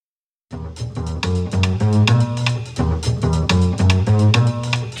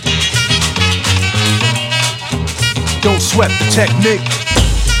sweat the technique.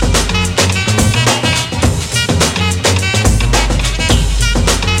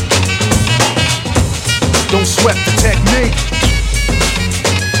 Don't sweat the technique.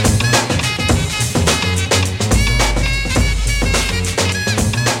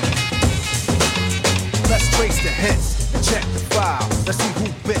 Let's trace the hits and check the file. Let's see who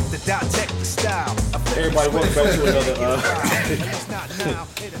bit the dissect the style. Everybody, welcome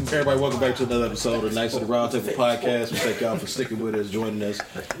back to another episode of Nights of the Round Table Podcast. We thank y'all for sticking with us, joining us,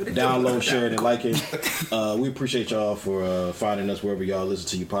 download, sharing, and liking. We appreciate y'all for finding us wherever y'all listen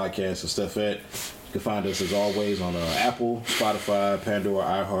to your podcasts and stuff at. You can find us as always on Apple, Spotify, Pandora,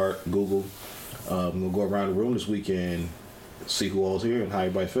 iHeart, Google. We'll go around the room this week and see who all's here and how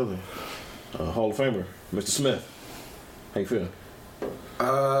everybody feeling. Hall of Famer, Mr. Smith. How you feeling?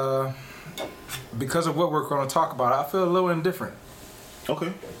 Because of what we're going to talk about, I feel a little indifferent.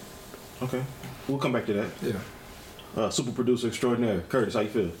 Okay. We'll come back to that. Yeah. Super producer extraordinaire, Curtis, how you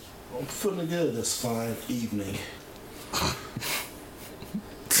feel? I'm feeling good this fine evening.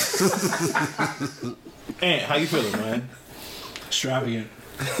 Ant, how you feeling, man? Extravagant,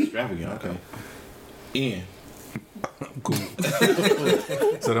 Okay. Ian. I'm cool.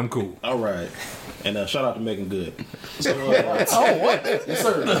 Said I'm cool. All right. And shout out to Megan Good. So, What? Yes,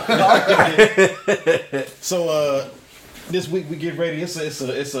 sir. So this week we get ready. It's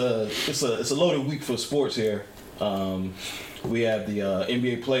a loaded week for sports here. We have the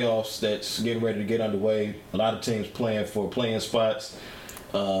NBA playoffs that's getting ready to get underway. A lot of teams playing for playing spots.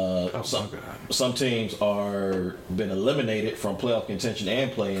 Some teams are been eliminated from playoff contention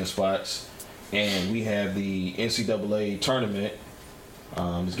and playing spots. And we have the NCAA tournament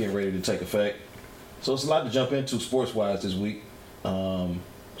is getting ready to take effect. So it's a lot to jump into sports-wise this week. So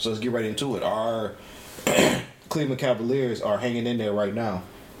let's get right into it. Our Cleveland Cavaliers are hanging in there right now.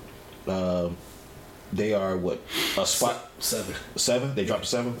 They are what, a spot? 7. They dropped to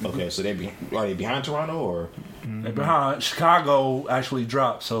 7. Okay, so are they behind Toronto or? They're behind. Chicago actually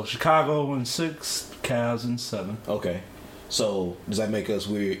dropped, so Chicago in 6, Cavs in 7. Okay, so does that make us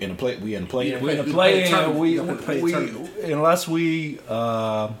we're in the play? We in the play? We're in the play-in. Unless we,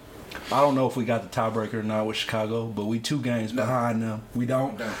 I don't know if we got the tiebreaker or not with Chicago, but we 2 games behind them. We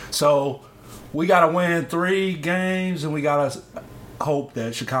don't. So we got to win 3 games, and we got to hope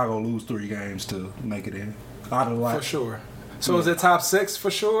that Chicago lose 3 games to make it in. Out of the For sure. So is it top 6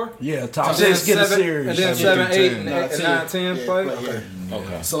 for sure? Yeah, top 6 get a series. And then 7, 8, and 9, 10 play? Okay.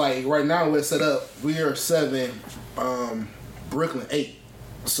 Okay. So, like, right now we're set up. We are 7, Brooklyn 8.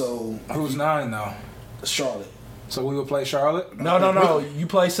 So, Who's 9 though? Charlotte. So we will play Charlotte? No. You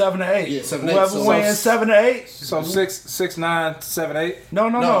play 7 to 8. Yeah, 7 to 8. Whoever wins 7 to 8. So 6, 9, 7, 8? No.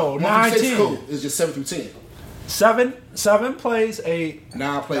 1 9, through 6 10. cool. It's just 7 through 10. 7 plays 8.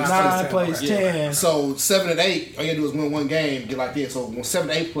 9 plays 9 10. plays 10. So 7 and 8, all you gotta do is win 1 game, get like this. So when 7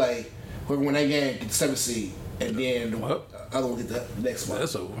 and 8 play, whoever win that game get the 7th seed, and then the other one get the next one.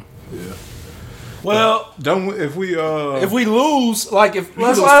 That's over. Yeah. Well, if we lose, like if We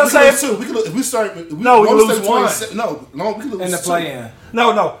can lose 2. We can lose, if we start. We can lose 1. No, we can lose In the 2. play-in.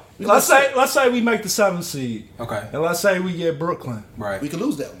 No. Let's say we make the 7th seed. Okay. And let's say we get Brooklyn. Right. We can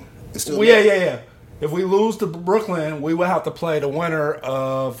lose that one. It's still Yeah. If we lose to Brooklyn, we will have to play the winner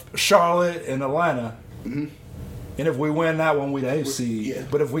of Charlotte and Atlanta. Mm-hmm. And if we win that one, we the 8th seed. Yeah.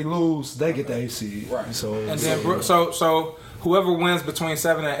 But if we lose, they get the 8th seed. Right. So And then so whoever wins between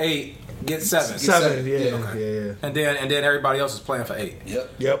 7 and 8 gets 7. 7. Yeah. Okay. And then everybody else is playing for 8.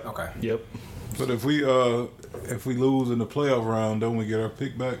 Yep. Okay. Yep. But if we lose in the playoff round, don't we get our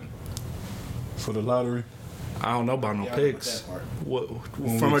pick back for the lottery? I don't know about no Yeah, picks. that part. What,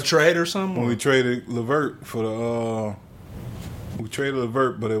 from a trade or something? When we traded LeVert for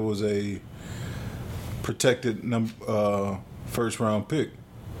the but it was a protected first round pick.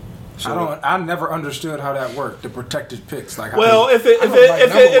 So I never understood how that worked. The protected picks, like well, if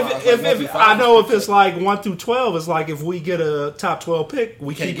I know if it's like 1 through 12, it's like if we get a top 12 pick,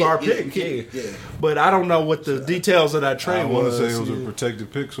 we keep our pick. Yeah. But I don't know what the details of that I trade want was. to say it was a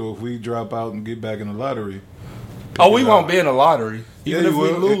protected pick. So if we drop out and get back in the lottery, we won't be in the lottery even if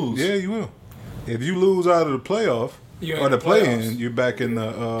we lose. Yeah, you will. If you lose out of the playoff or the play-in, you're back in the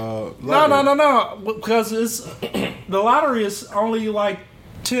lottery. No, because it's the lottery is only like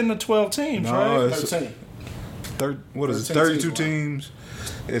 10 to 12 teams, right? It's 13. What is it? 32 teams.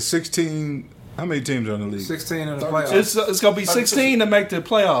 It's 16. How many teams are in the league? 16 in the playoffs. It's going to be 16 to make the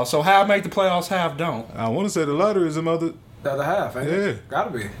playoffs. So half make the playoffs, half don't. I want to say the lottery is the other. The other half, ain't Yeah. it? Gotta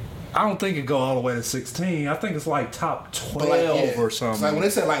be. I don't think it go all the way to 16. I think it's like top 12 But like, yeah. or It's something. like when they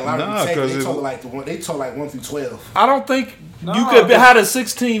said like lottery Nah, take, 'cause they it- told like they told like 1 through 12. I don't think No, you could have a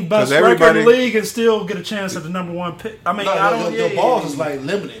 16 best 'Cause record in the everybody- league and still get a chance at the number 1 pick. I mean, No, I don't. your balls is like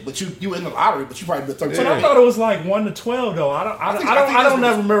limited, but you in the lottery, but you probably be 13. But I thought it was like 1 to 12 though. I think don't that's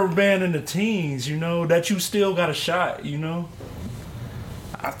never what- remember being in the teens. You know that you still got a shot. You know.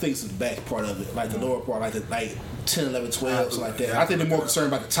 I think it's the back part of it, like the lower part, like 10, 11, 12, something like that. I think they're more concerned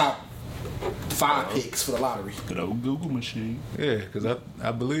about the top 5 picks for the lottery. Good old Google machine. Yeah, because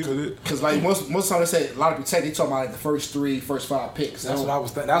I believe it. Because like most time they say lottery take, they talking about like the first 5 picks. That's what I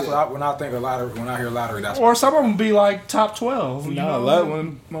was. That's what I, when I think of lottery. When I hear lottery, that's Or some of them be like top 12. You No, know? a lot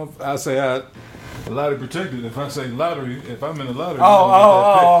when I say lottery protected. If I say lottery, if I'm in the lottery,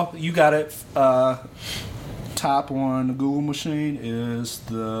 Oh, you got it. Top on the Google machine is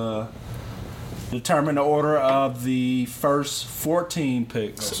the determine the order of the first 14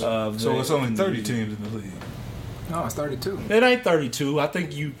 picks of. so the- it's only 30 teams in the league. no, it's 32. It ain't 32. I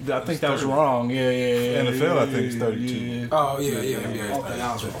think that was 30. wrong. Yeah. NFL, I think, is 32. Yeah. Oh yeah. Okay,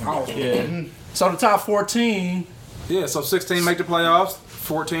 I was wrong. Yeah. So the top 14. Yeah, so 16 make the playoffs,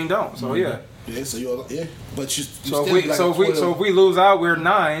 14 don't. So yeah. Yeah, so yeah, but you So still if we be like so a if we 12. so if we lose out, we're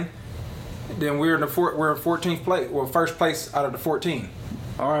 9. Then we're in we're in 14th place. Well, first place out of the 14.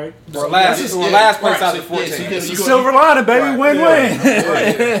 All right. Or last place out of the 14. So you get, Silver lining, baby. Right,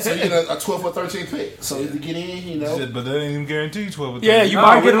 Win-win. so you get a 12 or 13 pick. So if you get in, you know, Shit, but that ain't even guaranteed 12 or 13. Yeah, you No,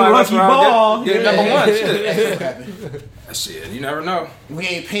 might we get a might lucky mess around, ball. get number 1. Shit. that's what happened. Shit, you never know. We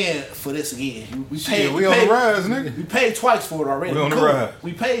ain't paying for this again. We Shit, paid. we on the rise, nigga. We paid twice for it already. We on the Cool. ride.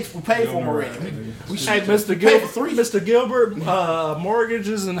 We paid for them already. We Hey, should Mr. pay Gilbert, for 3. Mr. Gilbert,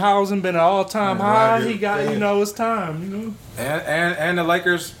 mortgages and housing been at all-time high. right, He got, it's time, you know. And the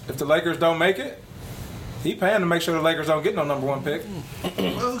Lakers, if the Lakers don't make it, he paying to make sure the Lakers don't get no number 1 pick.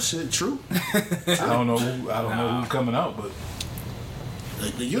 Well, shit, true. I don't know who's coming out, but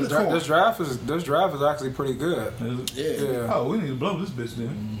The unicorn. This draft is actually pretty good. Yeah. oh, we need to blow this bitch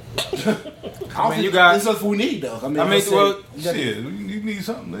then. I mean, you got- this is what we need though. I mean, well, Shit, you need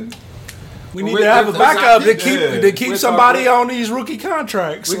something, nigga. We need We- to have a we- backup to we- keep yeah. to keep We somebody talk- on these rookie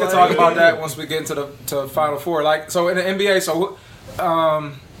contracts. We can Like, talk about that once we get into the Final Four. Like, so in the NBA, so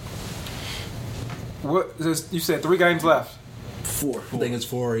what you said 3 games left, 4. I think it's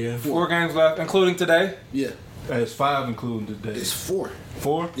 4, yeah. 4 games left, including today. Yeah, It's 5 including today. it's 4.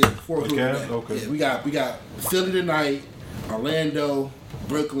 4? Yeah, 4 Okay, including that. okay. Yeah, we got Philly tonight, Orlando,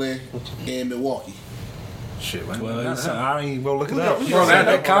 Brooklyn, and Milwaukee. Shit, man. Well, I ain't even gonna look it We up. got- You said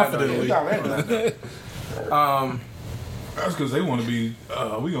that We confidently. got Orlando. That's because they want to be.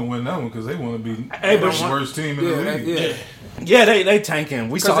 We gonna win that one because they want to be Hey, but the worst team in the league. yeah. Yeah, they tanking.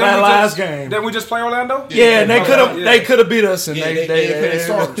 We saw Then that we last just- game. Then we just play Orlando. Yeah, and they Yeah. could have beat us, and Yeah, they they play their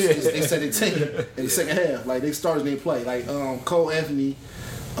starters. yeah. They said they take it in the second half. Like they starters didn't play. Like Cole Anthony,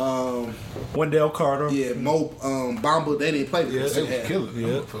 Wendell Carter. yeah, Mo Bamba, they didn't play the Yeah, they second was half. killing.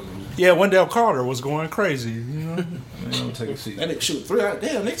 Yeah, Yeah, Wendell Carter was going crazy. You know, man, I'm take a seat. That nigga shoot 3 out.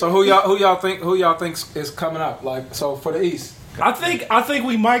 Damn, nigga. So who y'all think is coming up? Like, so for the East, I think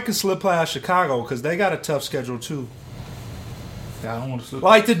we might can slip past Chicago because they got a tough schedule too. I don't want to slip.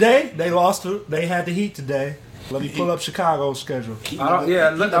 Like today, they had the Heat today. Let me pull up Chicago's schedule. I don't. Yeah,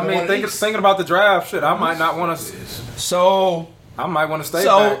 look, I mean, thinking about the draft, shit, I might not want to. So I might want to stay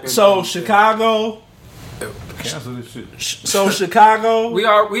back. Chicago. Cancel this shit. So Chicago. We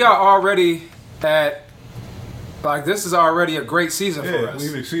are already at. Like, this is already a great season for Yeah, us.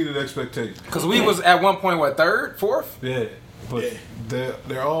 we've exceeded expectations. Because we was at one point, what, 3rd, 4th? Yeah, but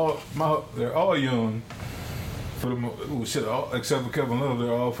they're all young. For the shit, except for Kevin Love,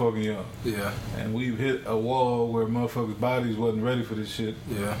 they're all fucking young. Yeah, And we've hit a wall where motherfuckers' bodies wasn't ready for this shit.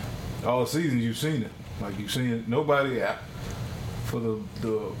 yeah. All season you've seen it. Like you've seen it. Nobody for the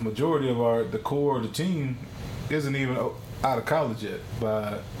majority of the core of the team isn't even out of college yet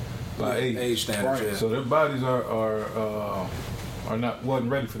by age. standards, yeah. So their bodies are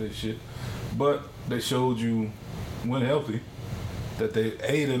wasn't ready for this shit. But they showed you when healthy that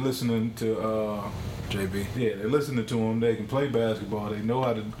they're listening to JB. yeah, they're listening to them. They can play basketball. They know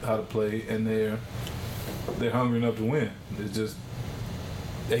how to play, and they're hungry enough to win. It's just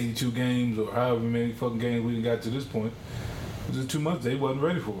 82 games or however many fucking games we got to this point. It's just too much. They wasn't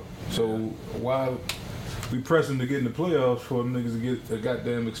ready for it. So why we pressing to get in the playoffs for them niggas to get a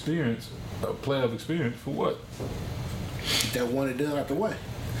goddamn experience, a playoff experience for what? That one and done out the way.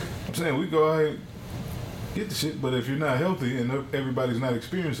 I'm saying we go ahead get the shit, but if you're not healthy and everybody's not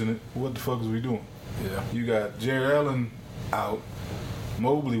experiencing it, what the fuck is we doing? Yeah. You got Jared Allen out.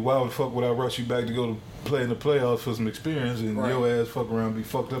 Mobley, why the fuck would I rush you back to go to play in the playoffs for some experience, and your ass fuck around and be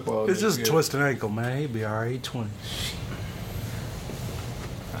fucked up all It's just year. twisted ankle, man. He'd be all right. 20.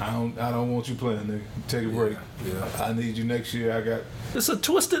 I don't want you playing, nigga. Take a break. Yeah. I need you next year. I got. It's a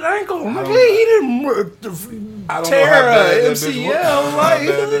twisted ankle. don't- Nigga, he didn't I don't tear know how bad a that bitch was. MCL. I don't know how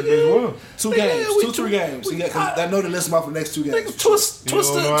bad that bitch was. 2 games, we- 2-3 games. we- Cause I know they list them out for the next 2 games. Nigga, twist You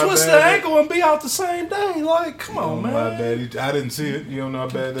don't know how the bad that- ankle and be out the same day. Like, come I on, don't know how man. bad I didn't see it. You don't know how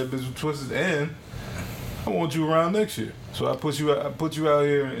bad that bitch was twisted, and I want you around next year. So I put you out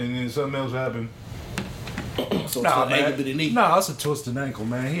here, and then something else happened. So Nah, it's ankle to the man. knee. Nah, it's a twisted ankle,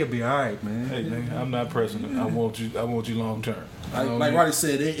 man. He'll be all right, man. Hey, nigga, I'm not pressing it. I want you long term. Like Roddy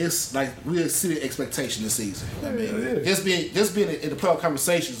said, it's like we exceeded expectation this season. I mean, just being in the playoff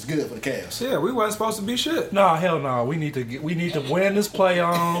conversation is good for the Cavs. Yeah, we wasn't supposed to be shit. Nah, hell no. We need to win this play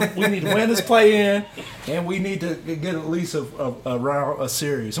on. We need to win this play in, and we need to get at least a round, a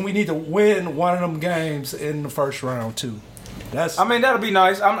series, and we need to win one of them games in the first round too. That's. I mean, that'll be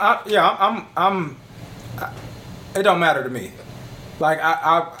nice. It don't matter to me. Like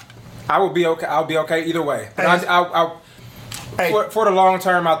I will be okay. I'll be okay either way. But Hey. for the long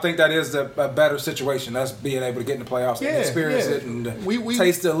term, I think that is a better situation. That's being able to get in the playoffs and experience it and We-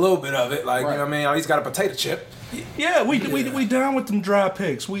 taste a little bit of it. Like Right. you know what I mean. At least got a potato chip. Yeah, we down with them dry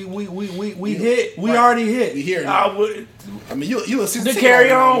picks. We hit. We Right. already hit. We here I now. would I mean, you a season to ticket carry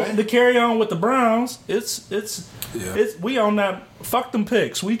holder now, on man. to carry on with the Browns. It's Yeah. we on that. Fuck them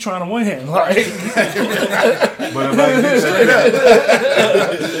picks. We trying to win. Like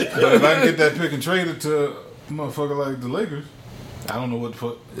But if I can get that pick and trade it to a motherfucker like the Lakers, I don't know what the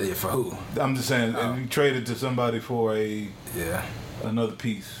fuck. Yeah, for who? I'm just saying, if you trade it to somebody for Yeah. another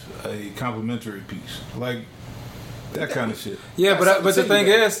piece, a complimentary piece, like that kind of shit. Yeah, but the thing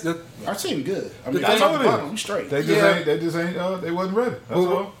is, Our team good. I mean, The top thing- to bottom, we straight. They just Yeah. ain't. They wasn't ready. That's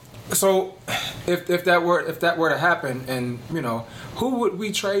Well, all. so if that were to happen, and you know, who would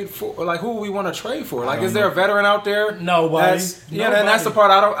we trade for? Like, who would we want to trade for? Like, is there a veteran out there? Nobody. And that's the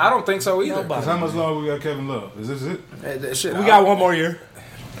part I don't think so either. Nobody. 'Cause how much longer we got Kevin Love? Is this it? Shit, we got one more year.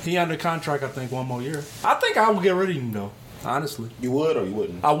 He under contract, I think, one more year. I think I would get rid of him though. Honestly, You would or you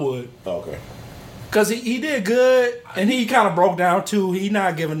wouldn't? I would. Oh, okay. Cause he did good, and he kind of broke down too. He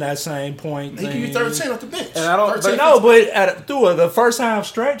not giving that same point. He give you thing. 13 off the bench. And I don't- 13. No, but through the first half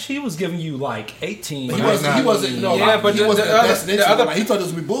stretch, he was giving you like 18. He wasn't. He wasn't. No, Yeah, but he wasn't the other- invested into the other- it. Like, he thought it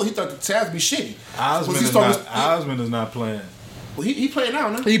was gonna be bull. He thought the Cavs would be shitty. Osmond he is started- not. Osmond is not playing. Well, he playing now,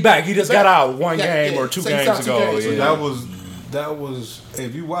 no? He back. He just got out one game or two So he's games out 2 ago. games. So Yeah. that was.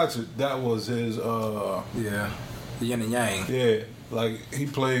 If you watch it, that was his. Yeah, the yin and yang. Yeah, like he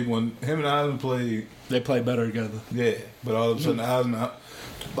played when him and Osmond played. They play better together. Yeah, but all of a sudden Osmond.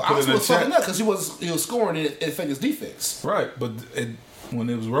 But put in Osmond a was fucking chat- up because he was scoring and it affected his defense. Right, but when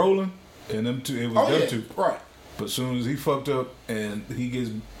it was rolling, and them two, it was Oh them yeah, two. right. But as soon as he fucked up and he gets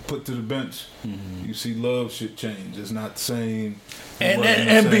put to the bench, you see Love shit change. It's not the same. It And wasn't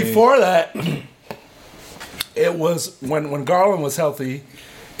the and same. before that, it was when Garland was healthy.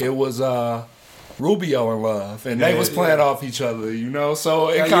 It was Rubio and Love, and they Yeah, was playing off each other. You know, so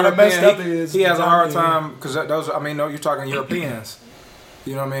it Yeah, kind of European, messed up he, his. he has a hard time because those. I mean, no, you're talking Europeans.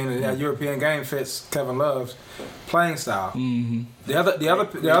 You know what I mean? That European game fits Kevin Love's playing style. Mm-hmm.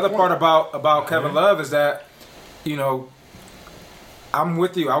 The other part about Kevin Love is that, you know, I'm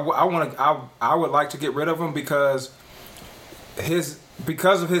with you. I would like to get rid of him because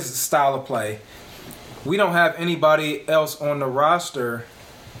of his style of play. We don't have anybody else on the roster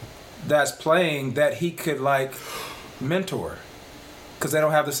that's playing that he could like mentor because they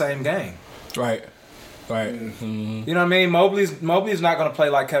don't have the same game. Right. Right. You know what I mean? Mobley's not going to play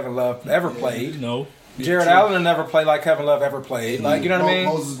like Kevin Love ever played. No. Jared Allen will never play like Kevin Love ever played. Like, you know what I mean?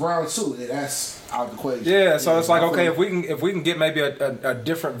 Moses Brown too. That's out of the equation. Yeah, so it's like, okay, if we can get maybe a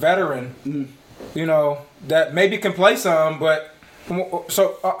different veteran, you know, that maybe can play some, but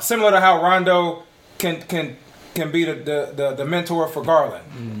so similar to how Rondo can be the mentor for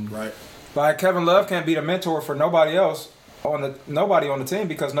Garland. Right. Like Kevin Love can't be the mentor for nobody else on the team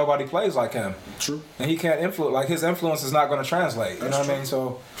because nobody plays like him. True. And he can't influence, like his influence is not going to translate. You know what I mean?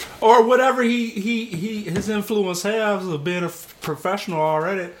 So Or whatever his influence has of being a professional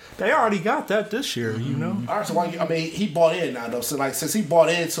already. They already got that this year, you know. All right, so why? I mean, he bought in now though. So like, since he bought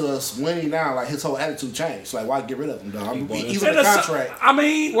into us winning now, like his whole attitude changed. So, like, why get rid of him though? I mean, he's And under it's- contract. I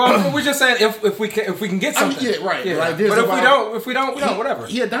mean, well, we're just saying if we can get I mean, something. yeah, right. Yeah. Like, there's But if nobody- we don't, whatever.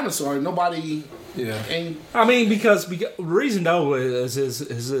 He a dinosaur. Nobody. Yeah. And I mean, because the reason though is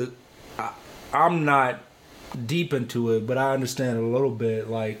I'm not deep into it, but I understand a little bit.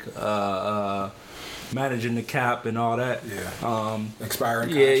 Like managing the cap and all that. Expiring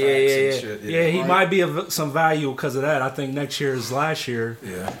Yeah, contracts and yeah. shit. Yeah, he might be of some value because of that. I think next year is last year.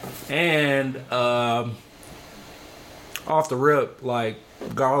 Yeah. And off the rip, like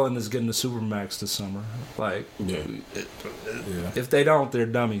Garland is getting the Supermax this summer. Like, if they don't, they're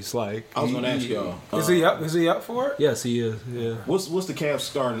dummies. Like, I was gonna ask y'all. Is he up? Is he up for it? Yes, he is. Yeah. What's the Cavs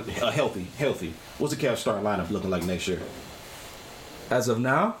starting healthy? What's the Cavs starting lineup looking like next year? As of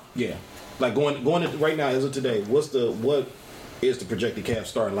now, Yeah, like going into right now as of today. What is the projected Cavs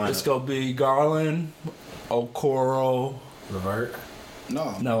starting lineup? it's gonna be Garland, Okoro, Levert.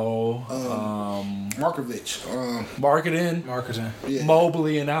 no, Markovich. Marketing, Yeah.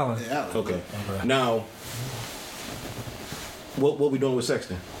 Mobley, and Allen. Yeah. Okay. Now, what we doing with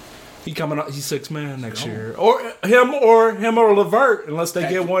Sexton? He coming up. He's 6 man next year, or him or Levert, unless they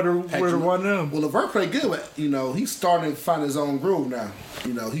get one to one of them. Well, Levert played good, but he's starting to find his own groove now.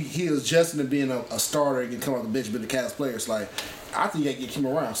 He is adjusting to being a starter and come off the bench, being the Cavs player. It's like I think you got to keep him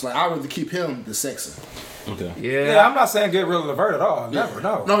around. It's like I'd rather keep him than Sexton. Okay. Yeah, I'm not saying get rid of Levert at all. Never,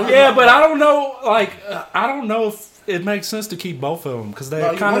 no. Yeah, but I don't know. Like, I don't know if it makes sense to keep both of them because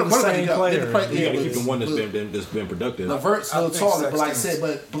they're kind of the same player. You got to keep the one that's been productive. Levert's a little taller, but like I said,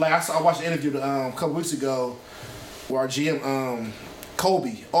 but like I watched an interview a couple weeks ago where our GM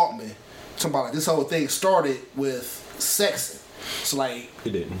Kobe Altman talking about like this whole thing started with Sexton. So like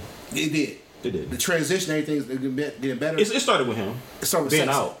It didn't. it did. It didn't. The transition, everything's getting better. It started with him. It started with being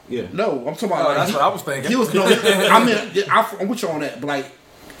Sexton. out. Yeah. No, I'm talking about like That's what I was thinking. He was no. I mean, I'm with you on that, but like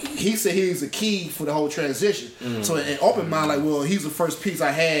he said, he's the key for the whole transition. So in open mind, like, well, he's the first piece I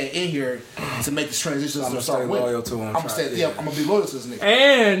had in here to make this transition. I'm gonna start stay winning. loyal to him. I'm gonna stay, I'm gonna be loyal to this nigga.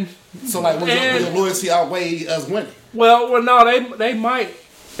 And So like, will your loyalty outweigh us winning? well, no, they might.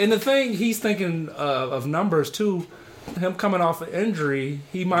 And the thing he's thinking of numbers too. Him coming off an injury,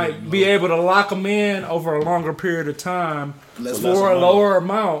 he might be able to lock him in over a longer period of time Less for a money. lower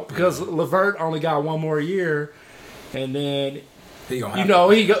amount because Levert only got one more year, and then He gonna you have know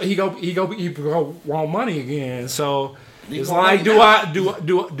to. he go want money again. So it's want like, money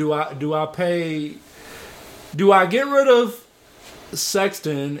do I get rid of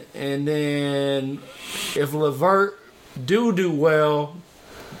Sexton, and then if Levert do well,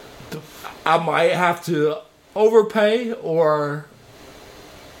 I might have to overpay, or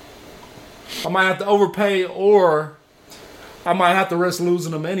I might have to risk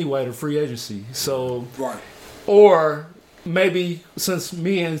losing them anyway to free agency. So, Right. or maybe since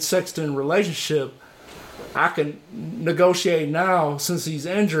me and Sexton relationship, I can negotiate now since he's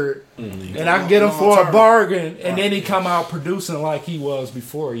injured, and I can get him for a bargain, and then he come out producing like he was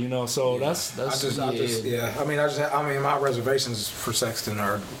before, So that's I mean, my reservations for Sexton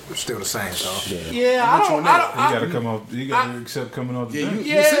are still the same. So yeah. You gotta come off. You gotta accept coming off the bench.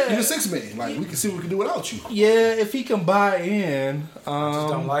 You're a 6 man. Like we can see what we can do without you. Yeah, if he can buy in,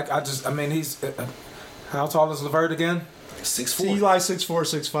 don't like. I mean, he's how tall is Levert again? 6'4", he's like 6'4", How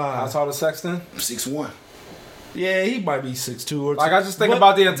 6'5". tall is Sexton? 6'1". Yeah, he might be 6'2" or Like I just think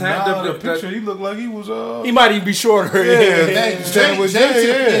about the intent. Nah, the picture, he looked like he was. he might even be shorter. Jay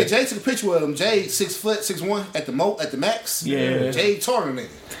took a picture with him. Jay 6 foot 6'1" at the max. Yeah. Jay taller than nigga.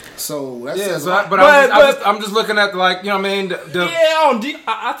 So that's Yeah, just so like, I'm just looking at like, you know what I mean.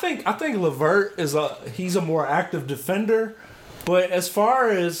 I think Levert he's a more active defender, but as far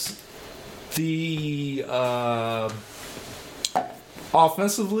as the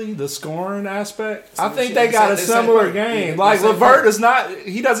offensively, the scoring aspect, I think they got a similar game. Like Levert is not,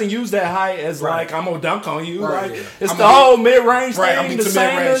 he doesn't use that height as like I'm gonna dunk on you. Right. Like it's the whole mid range Right, thing, the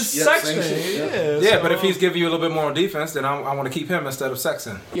same as Sexton. Yeah, but if he's giving you a little bit more defense, then I want to keep him instead of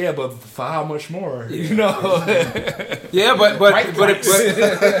Sexton. Yeah, but for how much more? You know. Yeah, but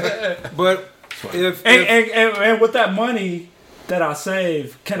if and with that money that I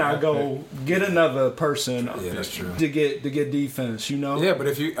save, can I go get another person? Yeah, that's true. To get defense, Yeah, but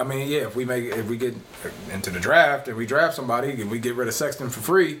if we get into the draft and we draft somebody and we get rid of Sexton for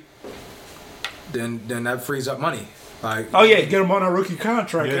free, then that frees up money. Like, oh yeah, get him on a rookie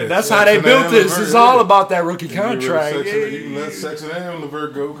contract. Yeah, That's how they built this. It's all about that rookie contract. You can let Sexton and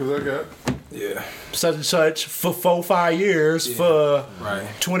Levert go because I got Such and such for 4-5 years for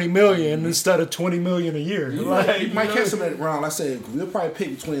 $20 million instead of $20 million a year. You might catch some in that round. Like I said, we'll probably pick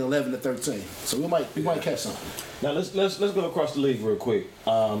between 11 and 13. So we might catch something. Now let's go across the league real quick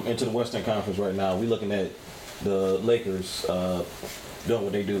into the Western Conference right now. We're looking at the Lakers doing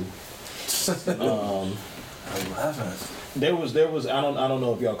what they do. There was I don't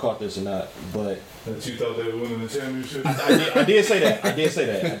know if y'all caught this or not, but that you thought they were winning the championship. I did say that. I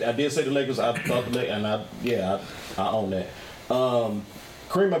did say the Lakers. I thought the Lakers, and I own that.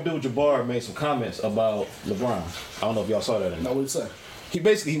 Kareem Abdul-Jabbar made some comments about LeBron. I don't know if y'all saw that or No, not. what did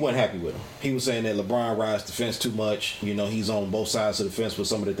he say? He wasn't happy with him. He was saying that LeBron rides the fence too much. You know, he's on both sides of the fence with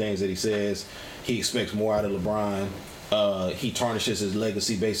some of the things that he says. He expects more out of LeBron. He tarnishes his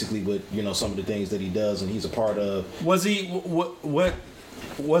legacy basically with, you know, some of the things that he does and he's a part of. Was he what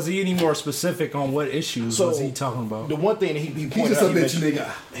was he any more specific on what issues was he talking about? The one thing that he He's pointed just a out, bitch nigga.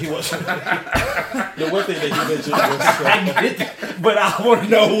 he was the one thing that he mentioned was But I want to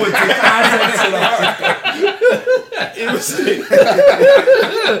know what the context of the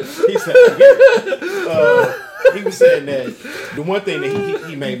he was saying that the one thing that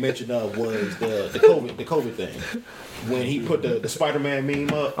he made mention of was the COVID thing. When he put the Spider-Man meme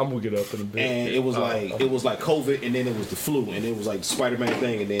up, I'm gonna get up in a bit. and it was like COVID, and then it was the flu, and it was like the Spider-Man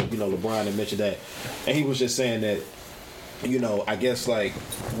thing, and then you know LeBron had mentioned that, and he was just saying that, you know, I guess like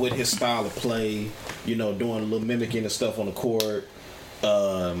with his style of play, you know, doing a little mimicking and stuff on the court,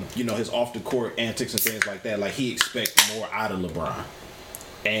 you know, his off the court antics and things like that, like he expects more out of LeBron,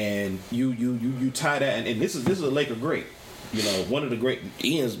 and you tie that, and this is a Laker great, you know, one of the great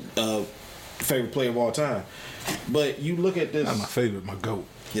Ian's favorite player of all time. But you look at this. Not my favorite, my GOAT.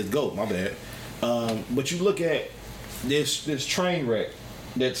 His GOAT, my bad. But you look at this train wreck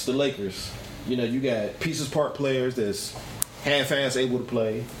that's the Lakers. You know, you got pieces part players that's half-ass able to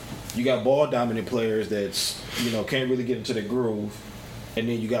play. You got ball dominant players that's, you know, can't really get into the groove. And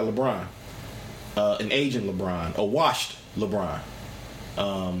then you got LeBron, an aging LeBron, a washed LeBron.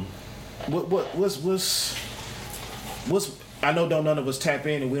 What's I know none of us tap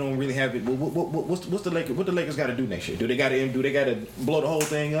in and we don't really have it. What's the Lakers? What the Lakers got to do next year? Do they got to blow the whole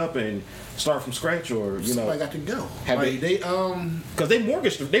thing up and start from scratch, or you know? Somebody got to go. Have like, because they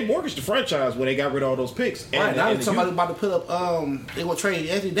mortgaged the franchise when they got rid of all those picks. Right now, somebody about to put up. They gonna trade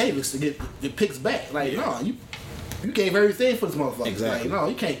Anthony Davis to get the picks back. Like no, you gave everything for this motherfucker. Exactly. Like, no,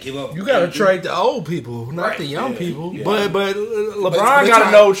 you can't give up. You gotta trade the old people, not Right. the young people. Yeah. But LeBron but got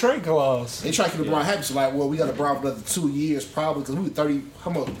a no trade clause. They try to keep LeBron happy. So like, well, we got LeBron for another 2 years probably because we were 30.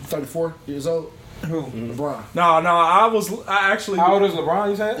 How much? 34 years old. Who? LeBron. No, I actually. How old is LeBron,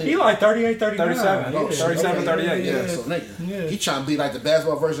 you said? He like 38, 39. 37. Oh, Yeah. 37, 38, Yeah. yeah. So nigga, Yeah. he trying to be like the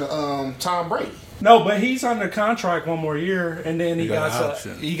basketball version of Tom Brady. No, but he's under contract one more year, and then he got an got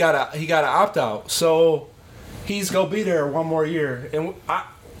option. he got an opt out. So he's gonna be there one more year, and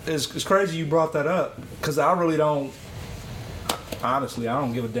it's crazy you brought that up because I really don't. Honestly, I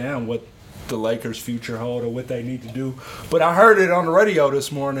don't give a damn what the Lakers' future hold or what they need to do. But I heard it on the radio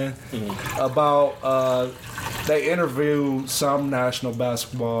this morning about they interviewed some national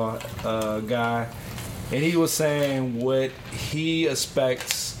basketball guy, and he was saying what he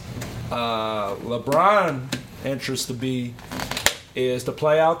expects LeBron interest to be is to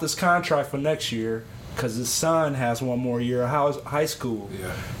play out this contract for next year because his son has one more year of high school.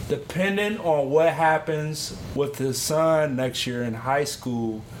 Yeah. Depending on what happens with his son next year in high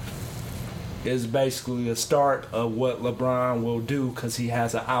school is basically a start of what LeBron will do because he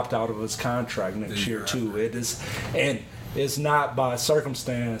has an opt-out of his contract next year too. It is, and it's not by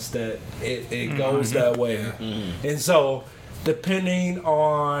circumstance that it goes that way. And so depending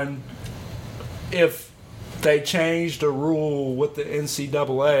on if they change the rule with the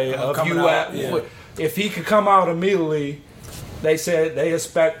NCAA of coming you out, yeah. if he could come out immediately, they said they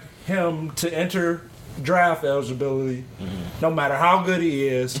expect him to enter draft eligibility no matter how good he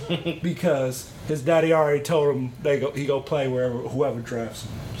is because his daddy already told him he go play whoever drafts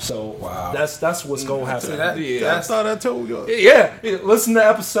him. So that's what's gonna happen. I thought I told y'all. Yeah, listen to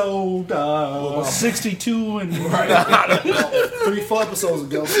episode 62 and 3-4 episodes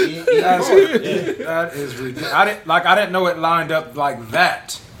ago. That is ridiculous. I didn't know it lined up like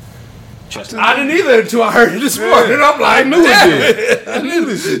that. I didn't either until I heard it this morning. I'm like, I knew it did. I knew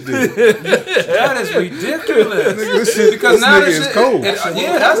this shit did. That is ridiculous. This shit, Because this now nigga this is shit, cold.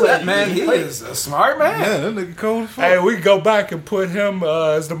 yeah, that's that man. He is a smart man. Yeah, that nigga cold as fuck. hey, we can go back and put him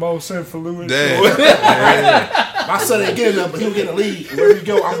as the most influential. Damn. My son ain't getting enough, but he'll get a lead. Wherever you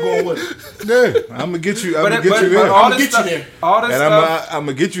go, I'm going with it. Yeah, I'm gonna get you. I'm gonna get you but there. all I'ma this get you stuff, there. all this And stuff. I'm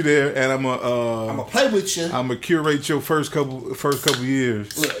gonna get you there, and I'm I'm gonna gonna play with you. I'm gonna curate your first couple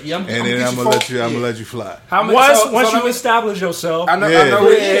years, Look, yeah, and then I'm gonna let you fly. How many? Once so you let me- establish yourself, I know. Yeah. I know.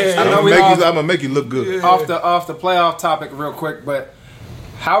 I know. We I'm off, gonna make you look good. off the playoff topic real quick, but.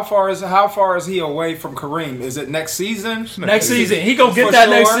 How far is he away from Kareem? Is it next season? next season he gonna get For that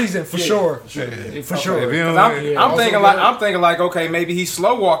sure? next season for Yeah. sure. Yeah. For sure. If you don't- I'm thinking like okay, maybe he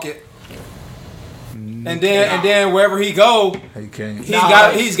slow walk it. And then wherever he go, He can't.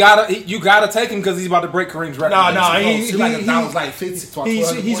 you gotta take him because he's about to break Kareem's record. He's like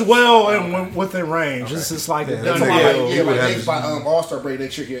 50. He's well and within range. It's just like by All-Star break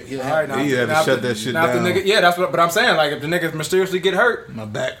next year. He had to shut that shit down. That's what. But I'm saying, like, if the nigga mysteriously get hurt, My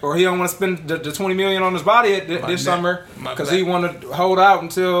back. or he don't want to spend the $20 million on his body this summer because he want to hold out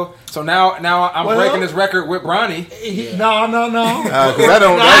until. So now I'm breaking his record with Bronny. No. Because I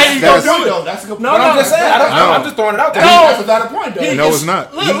don't. That's a good point. But I'm just saying. I'm just throwing it out there. That's a valid point, though. No, it's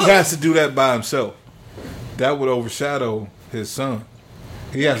not. He has to do that by himself. That would overshadow his son.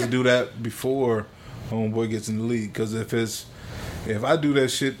 He has to do that before homeboy gets in the league. Because if I do that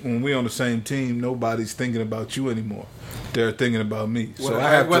shit when we on the same team, nobody's thinking about you anymore. They're thinking about me. So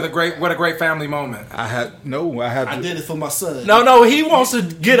What a great family moment. I did it for my son. No, he wants to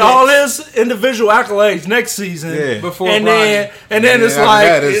get all his individual accolades next season. Before and Bronny. then it's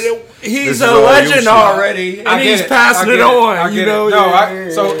like he's a legend already, and he's passing it on. You know,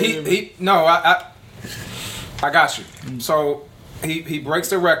 I got you. So he breaks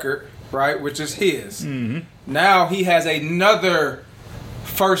the record, right, which is his. Mm-hmm. Now he has another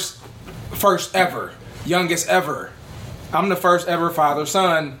first ever, youngest ever. I'm the first ever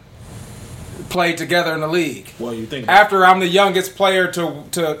father-son played together in the league. Well, you think after I'm the youngest player to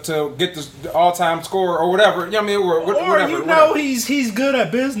get the all-time score or whatever. You know what I mean? Whatever. He's good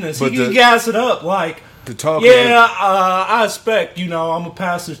at business. He can gas it up like. I expect, I'm going to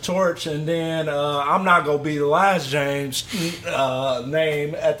pass the torch, and then I'm not going to be the last James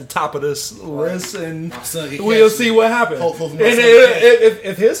name at the top of this list, and we'll see what happens. And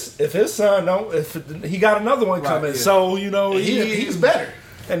if his son if he got another one coming, so, he's better.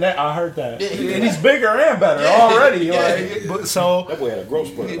 And I heard that. And he's bigger and better already. But so that boy had a growth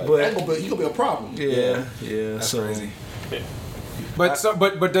spurt. He gonna be a problem. Yeah. That's so crazy. Yeah.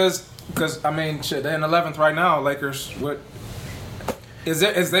 But does... Because I mean, shit, they're in 11th right now. Lakers. What is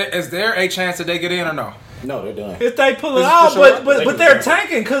there a chance that they get in or no? No, they're done. If they pull it out, but they're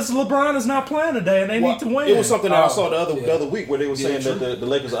tanking because LeBron is not playing today, and they need to win. It was something that I saw the other week where they were saying that the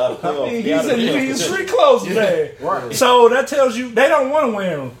Lakers are out of playoff. He's street clothes today. Right. So that tells you they don't want to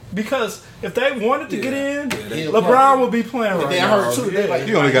win because if they wanted to get in, LeBron would be playing right now. I heard too.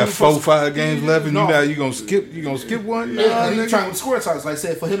 You only got 4-5 games left, and you gonna skip one? Yeah, he's trying to score titles. Like I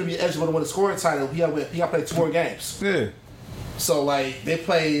said, for him to be eligible to win a scoring title, he got to play 2 more games. Yeah. So like they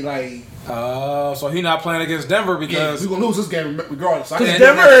play like. So he's not playing against Denver because we're gonna lose this game regardless. Because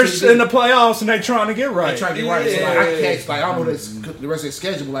Denver's in the playoffs and they're trying to get right. So like, I don't know the rest of their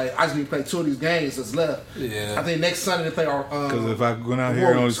schedule. But like I just need to play 2 of these games that's left. Yeah. I think next Sunday they play our. Because if I go out here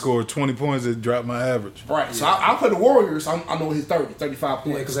and only score 20 points, it drop my average. Right. So I'll play the Warriors. I know he's 35 points.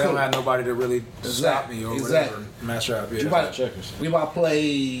 Yeah, because they don't have nobody to really stop me or whatever. Match up. Yeah. We about to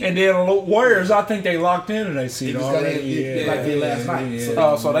play. And then Warriors, I think they locked in and they see it already. Like they last night.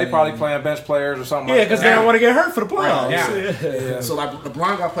 So they probably playing bench players or something. Yeah, because they don't want to get hurt for the playoffs. Yeah. So like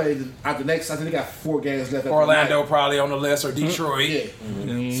LeBron got played at the next. I think they got 4 games left. Orlando probably on the list or Detroit. Yeah.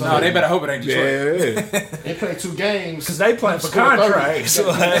 Mm-hmm. So they better hope it ain't Detroit. Yeah. They played 2 games because they playing for contracts.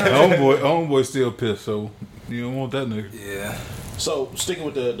 Homeboy still pissed. So you don't want that nigga. Yeah. So sticking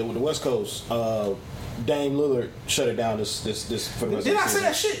with the West Coast, Dame Lillard shut it down this for the rest Did of the I say season.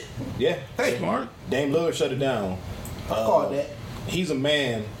 that shit? Yeah. Hey, Smart. Dame Lillard shut it down. I called that. He's a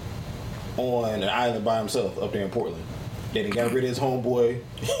man on an island by himself up there in Portland. They done got rid of his homeboy.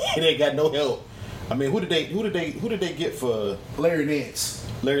 He ain't got no help. I mean, who did they get for Larry Nance,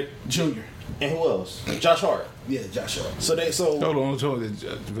 Larry Jr. and who else? Josh Hart. Yeah, Josh Hart. Hold on,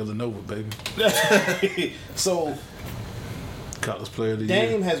 Villanova, baby. So college player of the year.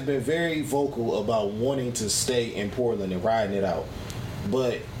 Dame has been very vocal about wanting to stay in Portland and riding it out.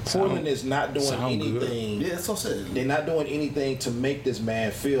 But Portland is not doing anything. Good. Yeah, that's what I said. They're not doing anything to make this man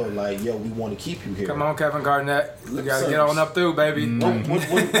feel like, yo, we want to keep you here. Come on, Kevin Garnett. You got to get on up through, baby.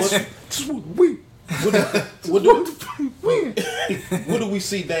 What do we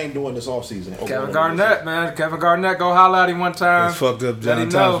see Dame doing this offseason? Kevin Garnett, man. Kevin Garnett, go holler at him one time. That's fucked up John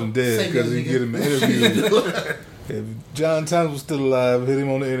Thompson dead because he get him an interview. If John Thompson was still alive, hit him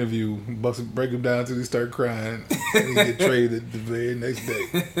on the interview, break him down until he start crying, and he get traded the very next day.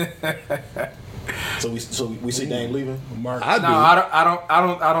 So we see Dame leaving.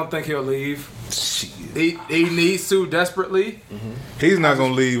 I don't think he'll leave. He needs to desperately. Mm-hmm. He's not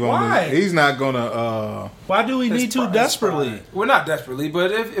gonna leave. Why? He's not gonna. Why do we need to desperately? Well, not desperately,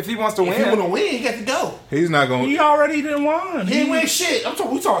 but if he wants to win, if he want to win, he got to go. He's not gonna. He already didn't win. He didn't win shit.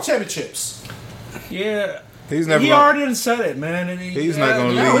 We talking championships. Yeah. He's never. He already done said it, man. And He's not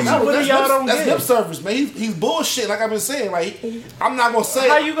gonna No, leave. no, What y'all don't that's get? lip service, man. He's bullshit. Like I've been saying, like I'm not gonna say.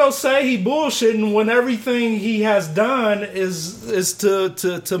 How you gonna say he bullshitting when everything he has done is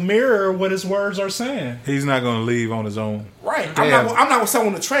to mirror what his words are saying? He's not gonna leave on his own. Right. They I'm have- not gonna say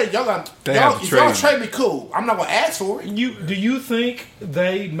on the trade. Y'all got They have to if y'all trade trade me, cool. I'm not gonna ask for it. Do you think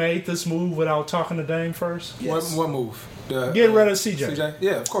they made this move without talking to Dame first? Yes. What move? Get rid of CJ. CJ?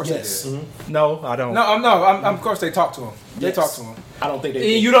 Yeah, of course Yes. they did. No, I don't. No, of course they talked to him. They Yes. talked to him. I don't think And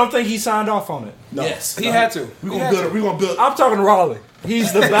they. you don't think he signed off on it? No. Yes. He had to. We He gonna had build to. it. We gonna build. I'm talking to Raleigh.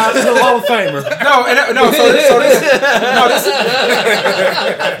 He's the Hall of Famer. No, no. So this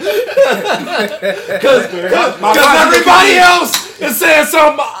Because everybody else is saying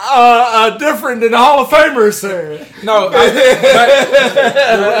something different than the Hall of Famer is saying. no.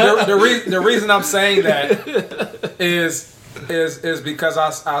 The reason I'm saying that is because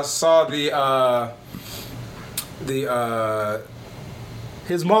I saw the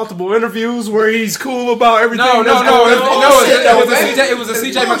His multiple interviews where he's cool about everything. No, that's no. going on. It was a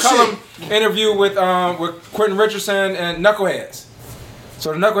CJ McCollum interview with Quentin Richardson and Knuckleheads.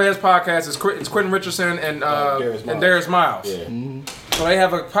 So the Knuckleheads podcast is Quentin Richardson and Darius Miles. Yeah. So they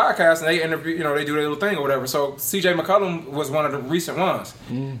have a podcast and they interview, they do their little thing or whatever. So CJ McCollum was one of the recent ones,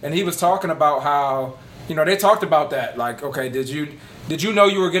 and he was talking about how they talked about that. Like, okay, did you know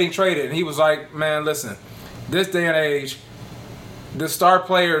you were getting traded? And he was like, man, listen, this day and age, the star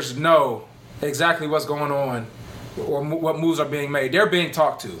players know exactly what's going on or what moves are being made. They're being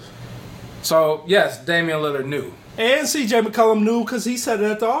talked to. So yes, Damian Lillard knew. And CJ McCollum knew because he said it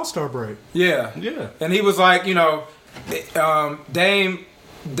at the All-Star break. Yeah. Yeah. And he was like, Dame,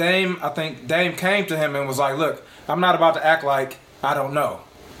 I think Dame came to him and was like, look, I'm not about to act like I don't know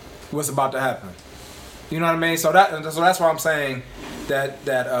what's about to happen. You know what I mean? So that's why I'm saying that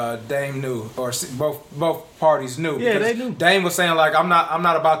Dame knew, or both parties knew. Yeah, because they knew. Dame was saying like, I'm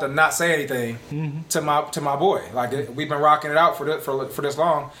not about to not say anything to my boy. Like we've been rocking it out for this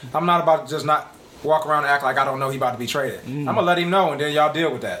long. I'm not about to just not walk around and act like I don't know he about to be traded. I'm gonna let him know, and then y'all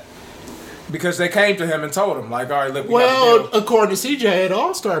deal with that. Because they came to him and told him like, all right, look. Well, according to CJ at the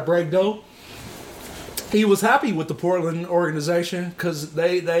All-Star break, though, he was happy with the Portland organization because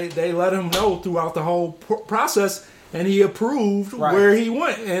they let him know throughout the whole process, and he approved Right. where he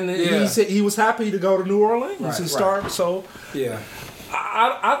went, and Yeah. he said he was happy to go to New Orleans Right, and right. start. So yeah.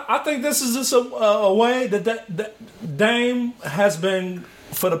 I think this is just a way that Dame has been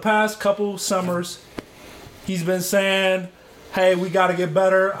for the past couple summers. He's been saying, "Hey, we got to get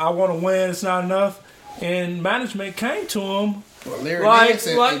better. I want to win. It's not enough." And management came to him. Larry Like- Nance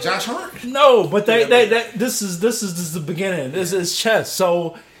and like- Josh Hart. No, but this is the beginning. This is chess.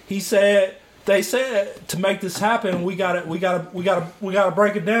 So they said to make this happen, we gotta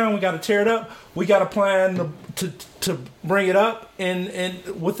break it down. We gotta tear it up. We gotta plan to bring it up in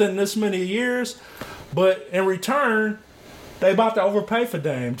within this many years. But in return, they about to overpay for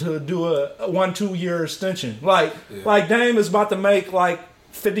Dame to do a 1-2 year extension. Like Dame is about to make like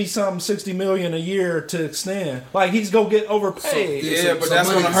 50-something, $60 million a year to extend. Like he's gonna get overpaid. Yeah, but that's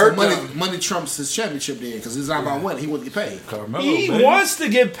gonna hurt them. Money trumps his championship then because it's not about winning. He wouldn't get paid. Carmelo, He baby. wants to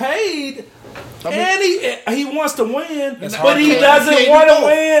get paid, and he wants to win, but hard. he You doesn't can't want do to both.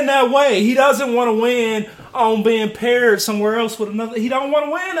 win that way. He doesn't want to win on being paired somewhere else with another. He don't want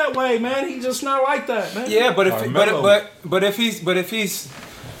to win that way, man. He's just not like that, man. Yeah, but Carmelo. if he's he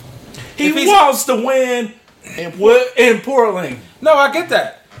wants to win in Portland. no, I get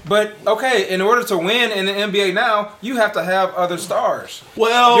that. But okay, in order to win in the NBA now, you have to have other stars.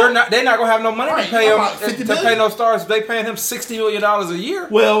 Well, They're not gonna have no money Right, to pay him about 50 to pay million. no stars. If they paying him $60 million a year.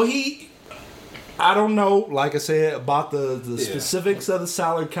 Well, I don't know, like I said, about the specifics of the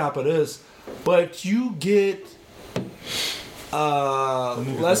salary cap of this, but you get,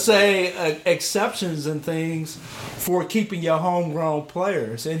 let's say, exceptions and things for keeping your homegrown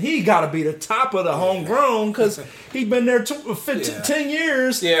players. And he got to be the top of the homegrown because he's been there 10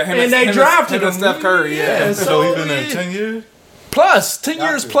 years, Yeah, him and and- they him and- drafted him and him. Steph Curry, yeah. So he's been there 10 years? Plus, 10 Got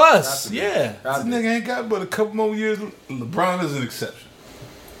years to. plus, Got to. yeah. This nigga ain't got but a couple more years. LeBron is an exception.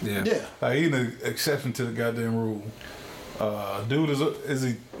 Yeah. Yeah. Like, he's an exception to the goddamn rule. Dude,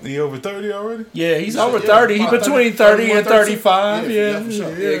 is he over 30 already? Yeah, he's over Yeah, 30. He's about between 30, 30 and 35. Yeah, Yeah, for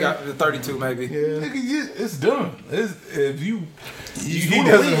sure. Yeah, he got the 32 maybe. Nigga, it's done. If he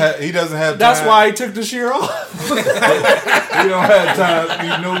wanna doesn't win. he doesn't have That's time. why he took this year off. He don't have time. He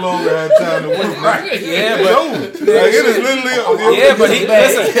no longer have time to win. Right? Yeah, It's but over. Like, it is literally. yeah, but he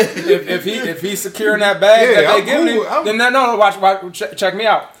listen. If he's securing that bag Yeah, that I'm they giving cool. him, then no, watch, check me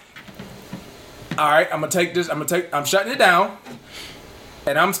out. All right, I'm gonna take this. I'm shutting it down.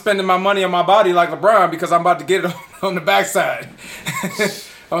 and I'm spending my money on my body like LeBron because I'm about to get it on the backside.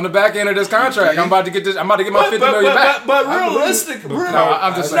 On the back end of this contract, I'm about to get my $50 million back. But realistic, bro.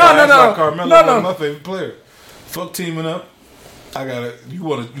 I'm just saying. No. Carmelo, my favorite player. Fuck teaming up. You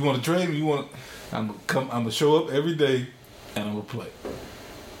want to trade me? I'm gonna show up every day, and I'm gonna play.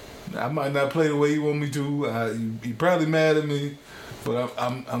 I might not play the way you want me to. You probably mad at me, but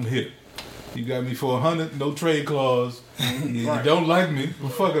I'm here. You got me for 100, no trade clause. You don't like me,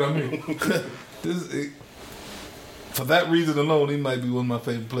 but fuck it, I'm here. For that reason alone, he might be one of my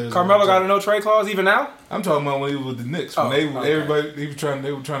favorite players. Carmelo got a no trade clause even now? I'm talking about when he was with the Knicks. When they were trying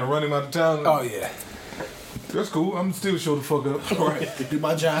to run him out of town. Oh yeah. That's cool. I'm still show the fuck up. Right. Do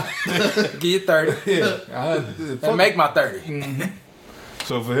my job. Get your 30. Yeah. And make my 30. Mm-hmm.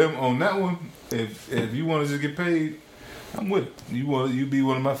 So for him on that one, if you want to just get paid, I'm with it. You be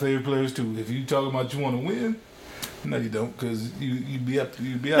one of my favorite players too. If you talking about you want to win, no you don't, because you be up.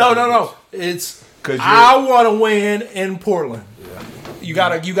 No. It's I want to win in Portland. Yeah. You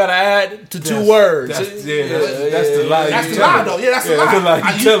gotta add to two words. That's the lie. That's the lie, though. Yeah, that's the lie. That's the lie.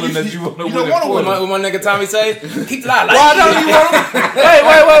 You telling that you want to win. You don't want to win. What my nigga Tommy say? Keep the lie. Why don't you want to?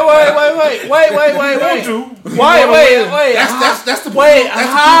 Wait. That's the wait.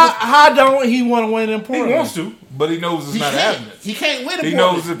 How don't he want to win in Portland? He wants to, but he knows it's not happening. He can't win in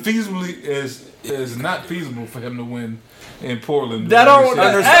Portland. He knows it feasibly is not feasible for him to win in Portland. That don't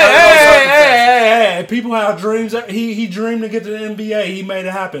understand. Hey. People have dreams. He dreamed to get to the NBA. He made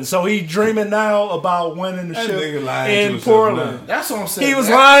it happen. So he dreaming now about winning the shit in Portland. That's what I'm saying. He was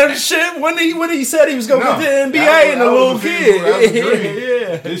lying to shit when he said he was going to get to the NBA and a little kid.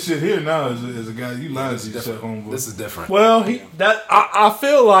 Yeah. This shit here now is a guy you lying to yourself, homeboy. This is different. Well, I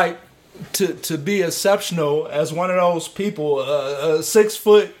feel like to be exceptional as one of those people, a 6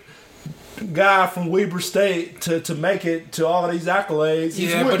 foot guy from Weber State to make it to all these accolades.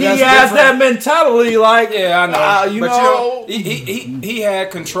 Yeah, but he has that mentality. Like, yeah, I know. You know, he had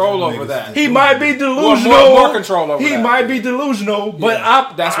control over that. He might be delusional. More control over that. He might be delusional, but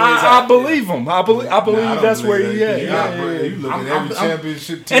that's where he's at. I believe him. I believe that's where he at. You look at every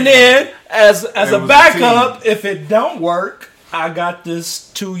championship team. And then as a backup, if it don't work, I got this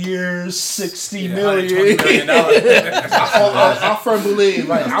 2 years, $60 million. I firmly believe,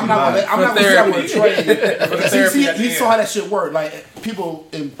 like, I'm not gonna say trade. He saw how that shit work. Like, people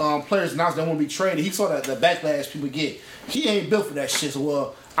and players announced they want to be traded. He saw that the backlash people get. He ain't built for that shit.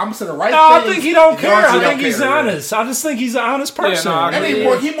 So I'm gonna say the right thing. I think he don't care. I think he's honest. I just think he's an honest person. And he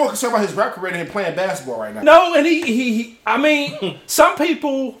more concerned about his rap career than playing basketball right now. No, and he I mean, some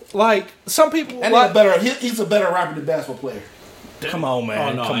people. And he's a better rapper than basketball player. Come on,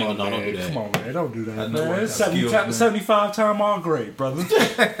 man. Don't do that. Come on, man. Don't do that, man. 75-time All-Great, brother.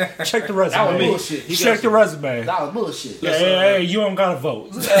 Check the resume. That was bullshit. Check the resume. That was bullshit. Hey, you don't got to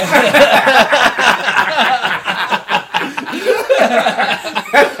vote.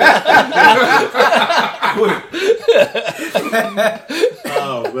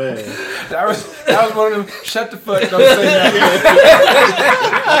 Oh man, that was one of them. Shut the fuck! Don't say that.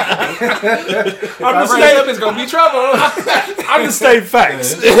 I'm just saying it's gonna be trouble. I'm just stating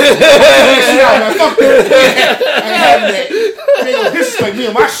facts. Fuck that. They gonna disrespect me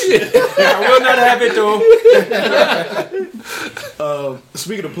and my shit. I will not have it though.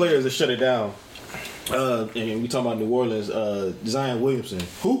 Speaking of players that shut it down, and we talking about New Orleans, Zion Williamson.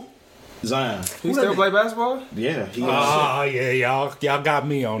 Who? Zion. He still play basketball? Yeah. Y'all got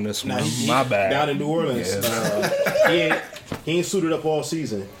me on this one. My bad. Down in New Orleans, yeah. he ain't suited up all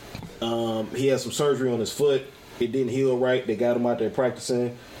season. He had some surgery on his foot. It didn't heal right. They got him out there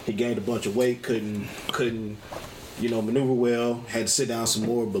practicing. He gained a bunch of weight. Couldn't maneuver well. Had to sit down some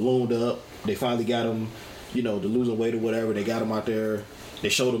more. Ballooned up. They finally got him, to losing weight or whatever. They got him out there. They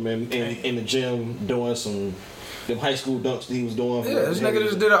showed him in the gym doing some them high school dunks that he was doing. Yeah, this nigga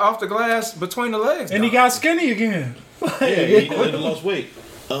just did it off the glass between the legs. And he got skinny again. He lost weight.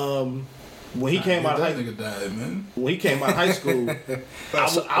 When he came out of high school, when he came out of high school,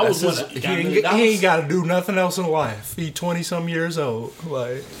 I was he ain't got to do nothing else in life. He 20-some years old.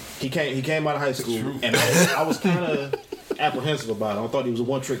 Like he came out of high school, and I was kind of apprehensive about it. I thought he was a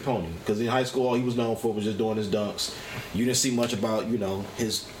one-trick pony because in high school all he was known for was just doing his dunks. You didn't see much about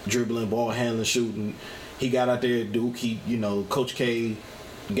his dribbling, ball handling, shooting. He got out there at Duke. Coach K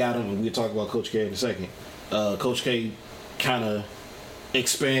got him, and we'll talk about Coach K in a second. Coach K kind of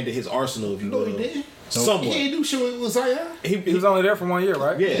expanded his arsenal, if you will. He did? Somewhat. He didn't do shit with Zion? He was only there for 1 year,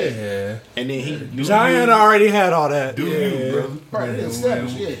 right? Yeah. And then Zion already had all that. Brother. Right,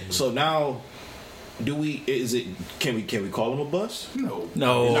 established, yeah. So now Can we call him a bust? No.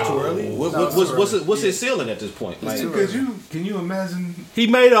 No. Too early. What's his ceiling at this point? Like, Because can you imagine? He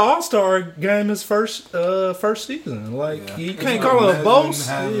made an All-Star game his first season. Like you can't call him a boss.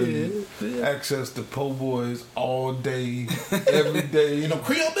 Having access to po' boys all day, every day. You know,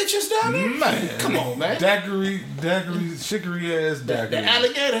 Creole bitches down there? Man, Come on, man. Daiquiri, shickery ass daiquiri. The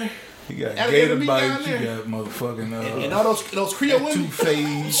alligator. You got Alligator gator meat bites. down You there. got motherfucking And all those Creole women.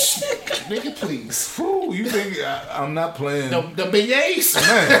 Touffees. Nigga, please. Fool, you think I'm not playing? The beignets.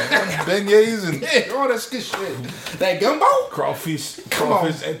 Man, beignets and Yeah, all that good shit. That gumbo? crawfish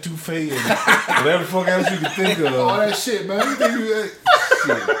on. etouffee, and whatever the fuck else you can think of. All that shit, man. You think you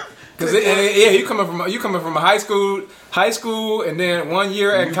shit. Because you coming from a high school, and then 1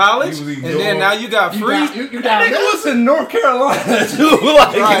 year at college, he was and then now you got free. You down Nigga there? was in North Carolina too,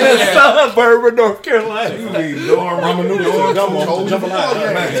 like Right, in yeah. a suburb of North Carolina. You eating ramen noodles to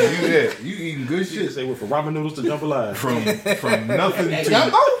jambalaya. Man, you eating good shit. shit Say we're from ramen noodles to jambalaya. from nothing That to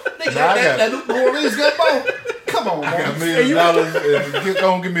gumbo? Nigga, Nah, I that New Orleans gumbo? Come on, I got man. $1 million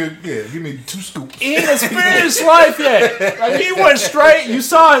and give me 2 scoops. He ain't experienced life yet. Like, he went straight. You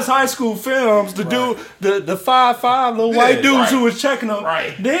saw his high school films. The dude, the 5'5" little white dudes who was checking him.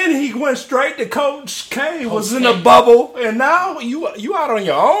 Right. Then he went straight to Coach K. Was in a bubble, and now you out on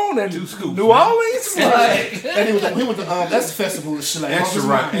your own in 2 scoops, New man. Orleans. And he went to that's the festival and shit like Extra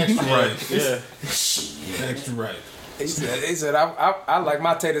right, extra right, Yeah. extra right. He said, I like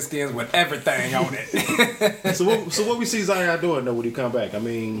my tater skins with everything on it. So what we see Zion doing though when he come back? I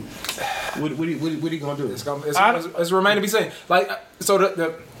mean, what he gonna do? It's remain to be seen. Like, so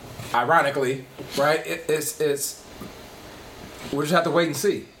the ironically, right? It's we just have to wait and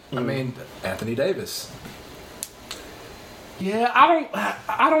see. I mean, Anthony Davis. Yeah,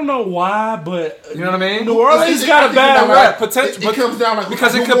 I don't know why, but You know what I mean? New Orleans I got a think bad about rep. It comes down like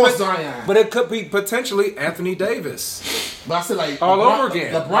because who it could wants be, Zion. but it could be potentially Anthony Davis. But I said like All LeBron, over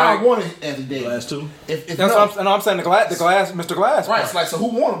again. LeBron Like, wanted Anthony Davis. Last two. If That's no, what I'm saying. The glass, Mr. Glass. right. part. So like, so who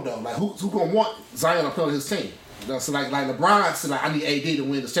want him though? Like who gonna want Zion to play on his team? So like LeBron said, like I need AD to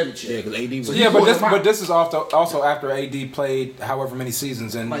win the championship. Yeah, because AD was. So Yeah, you pulled him out. but this is also after AD played however many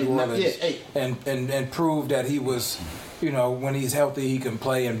seasons in Like, New Orleans, yeah, 8. and proved that he was, you know, when he's healthy he can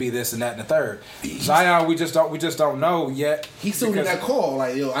play and be this and that and the third. Zion, we just don't know yet. He still need because- that call.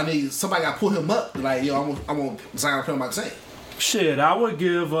 Like yo, I need somebody got to pull him up. Like yo, I want Zion to play on my team. Shit, I would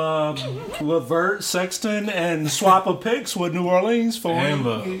give Levert, Sexton, and swap of picks with New Orleans for And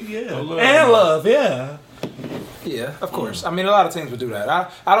Love. Yeah, I love and Love, yeah. Yeah, of course. I mean, a lot of teams would do that. I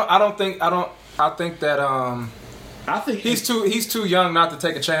think that I think he's too young not to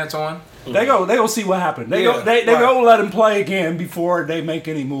take a chance on. They go see what happened. They Yeah, go right. let him play again before they make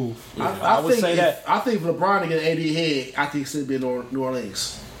any move. I would think say that. I think if LeBron to get AD head, I think it should be in New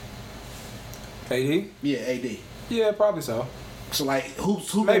Orleans. AD? Yeah, AD. Yeah, probably so. So like,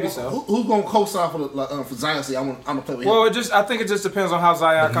 who's Maybe so. who's gonna co-sign for Zion? Say I'm gonna play with him. Well, I think it just depends on how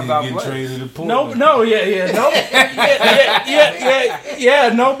Zion comes out and Get plays. traded to Portland.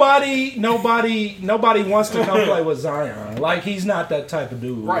 Nobody wants to come play with Zion. Like he's not that type of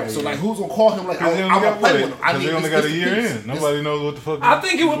dude. Right. So like, who's gonna call him? Like, Because they I'm only gonna got play with him. I Because need they only this got a year piece. in. Nobody knows what the fuck. I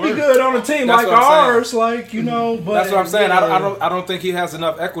think it would be work. good on a team That's like what I'm saying. ours, like you know. But That's what I'm saying. yeah. I don't think he has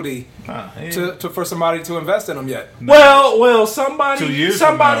enough equity Nah, for somebody to invest in him yet. Well, 2 somebody years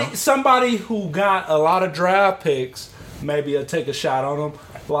from somebody who got a lot of draft picks, maybe will take a shot on him.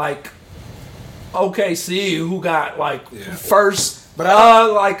 Like OKC, who got like first, But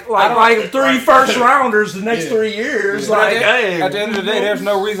like 3 first rounders the next 3 years. Like, hey, At the end of the day, there's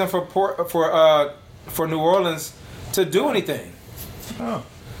no reason for New Orleans to do anything. Oh.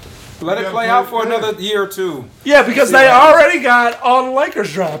 Let it play out for another year or two. yeah, because they already got all the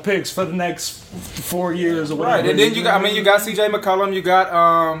Lakers draft picks for the next 4 years or whatever. Right, and then you got C.J. McCollum, you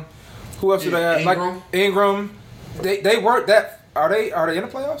got who else do they have? Ingram. Like Ingram. They weren't that. Are they in the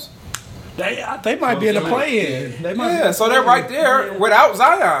playoffs? They might be in the play-in. They might be in Yeah, the so they're play-in. right there without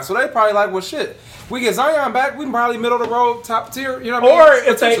Zion. So they probably like, well, shit. We get Zion back, we can probably middle of the road, top tier. You know what I mean?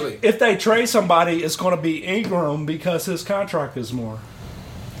 Or Potentially. if they trade somebody, it's going to be Ingram because his contract is more.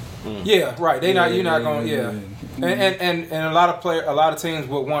 Yeah, right. You're not going. Yeah, and a lot of teams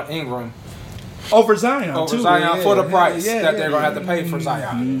would want Ingram Over Zion, over too. Zion Yeah, for the yeah, price yeah, that yeah, they're gonna yeah. have to pay for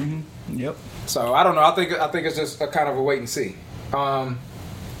Zion. Yep. So I don't know. I think it's just a kind of a wait and see.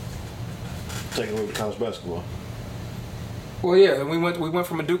 Taking away with college basketball. Well, yeah, and we went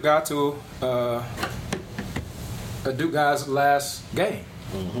from a Duke guy to a Duke guy's last game.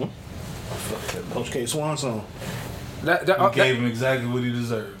 Coach K Swan song. We gave him exactly what he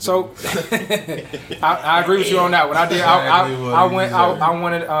deserved. So I agree with you on that one. I did. I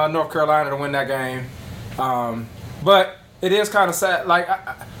wanted North Carolina to win that game, but it is kind of sad. Like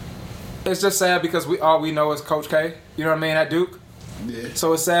it's just sad because all we know is Coach K. You know what I mean at Duke. Yeah.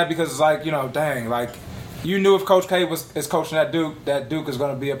 So it's sad because it's like dang, like you knew if Coach K is coaching at Duke is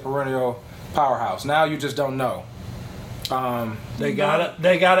going to be a perennial powerhouse. Now you just don't know. They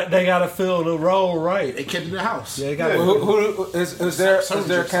gotta fill the role right. They kept him in the house. They got Who is there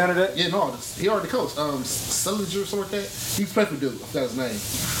a candidate? Yeah, no, he already coached. Sullinger or something like that. He's played for Duke. I forgot his name.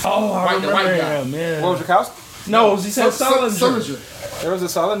 Oh, I remember white guy. him. Yeah. Wojciechowski? No, he said Sullinger. Sullinger. There was a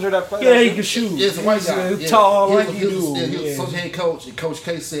Sullinger that played. Yeah, he can shoot. Yeah, it's a white guy. He's tall like he you. was associate head coach, and Coach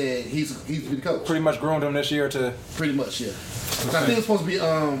K said he's to be the coach. Pretty much groomed him this year to. Pretty much, yeah. I think it's supposed to be.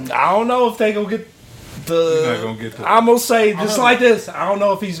 I don't know if they gonna get the. He's not gonna get the. I'm gonna say just like this. I don't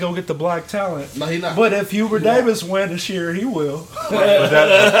know if he's gonna get the black talent. No, he's not. But if Hubert Davis win this year, he will. But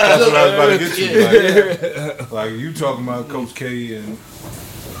that's what I was about to get to. Like you talking about Coach K and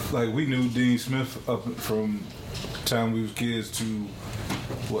like we knew Dean Smith up from time we was kids to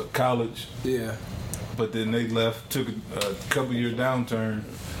college. Yeah. But then they left, took a couple year downturn.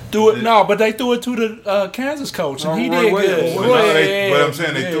 But they threw it to the Kansas coach, and he Roy did Williams. good. But I'm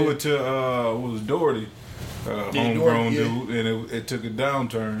saying they threw it to what was Doherty, homegrown dude, and it took a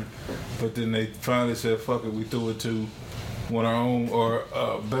downturn. But then they finally said, "Fuck it," we threw it to one of our own, or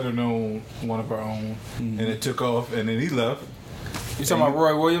better known one of our own, and it took off. And then he left. You talking about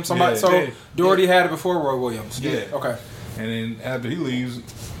Roy Williams? Somebody. Yeah. So Doherty had it before Roy Williams. Yeah. Okay. And then after he leaves,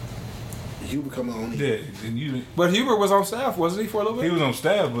 Hubert come on. yeah, and you. But Hubert was on staff, wasn't he, for a little bit? He was on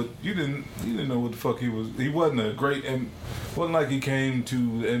staff, but you didn't know what the fuck he was. He wasn't a great, and wasn't like he came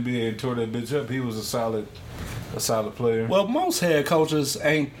to the NBA and tore that bitch up. He was a solid player. Well, most head coaches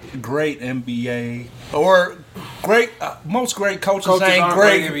ain't great NBA or great. Most great coaches ain't aren't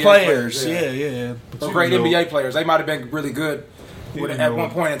great NBA players. players, Yeah. Or great NBA players. They might have been really good at one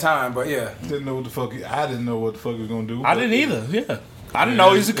point in time, but yeah. Didn't know what the fuck. I didn't know what the fuck he was gonna do. I didn't either. Yeah. I didn't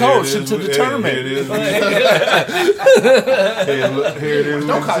know he's a coach until the tournament. Here it is. Here it is.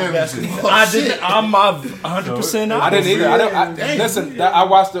 Don't call it basketball. I didn't. I'm 100%. I didn't either. Listen, I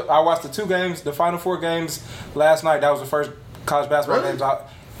watched the 2 games, the Final 4 games last night. That was the first college basketball games.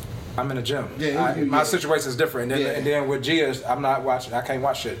 I'm in the gym. Yeah, my situation is different. And then with Gia's, I'm not watching. I can't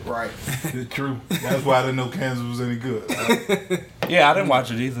watch shit. Right. It's true. That's why I didn't know Kansas was any good. Yeah, I didn't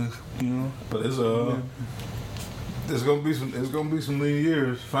watch it either. You know, but it's gonna be some lean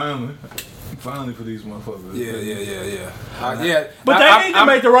years finally for these motherfuckers. Yeah. but they need to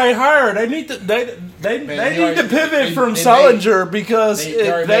make the right hire. They need to need to pivot from Sullinger because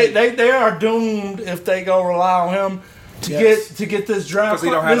they are doomed if they go rely on him to get this draft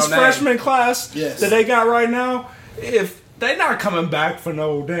this freshman class that they got right now. If they not coming back for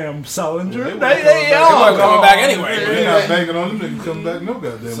no damn Sullinger, they all coming back anyway. They're not banking on them to come back no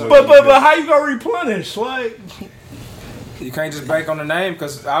goddamn way. But how you gonna replenish? Like, you can't just bank on the name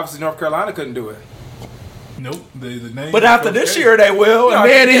because obviously North Carolina couldn't do it. Nope. The name. But after this year they will, No,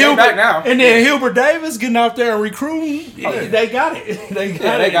 and then Hubert Hubert Davis getting out there and recruiting. They got it. They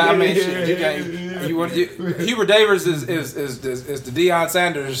got it. I mean, shit, Hubert Davis is the Deion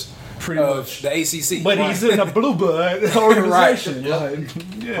Sanders of the ACC, but he's in a blue blood organization. I'm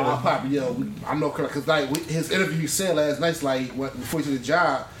no because like his interview he said last night, like before he took the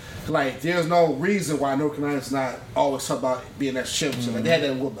job. Like, there's no reason why North Carolina's not always talking about being that championship. Like, they had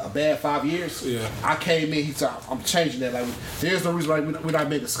that a bad 5 years. Yeah. I came in, he said, I'm changing that. Like, there's no reason why we're not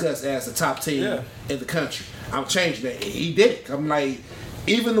being discussed as the top team in the country. I'm changing that. He did it. I'm like,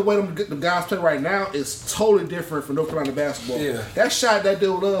 even the way the guys play right now is totally different from North Carolina basketball. Yeah. That shot that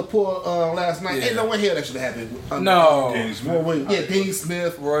dude pulled last night, ain't no way hell that should have happened. No. Dean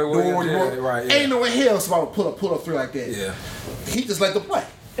Smith, Roy Williams, ain't no way hell somebody pull up three like that. Yeah. He just let them play.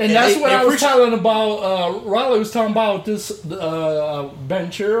 And that's what I was telling about. Riley was talking about this Banchero.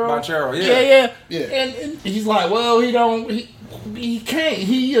 Banchero, yeah. And he's like, well, he can't.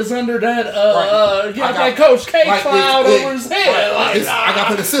 He is under that that Coach K cloud over his head. I got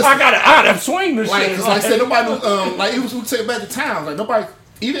to the system. I got to out of swing this shit. Because like I said, nobody knew. Like we take it back to Towns. Like nobody,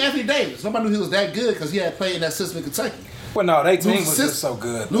 even Anthony Davis, nobody knew he was that good because he had played in that system in Kentucky. Well, no, they team was just so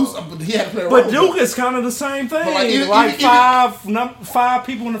good. He had to play a but role. Duke is kind of the same thing. Five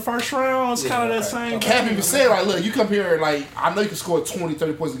people in the first round. It's kind of that same. Cap even said, like, look, you come here, like, I know you can score 20,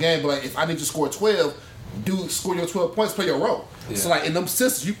 30 points a game, but like, if I need you to score 12, score your 12 points, play your role. Yeah. So like in them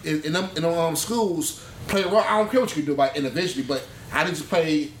systems, in them schools, play a role. I don't care what you can do about individually, but I need you to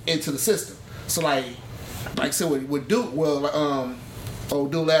play into the system. So like I said with Duke,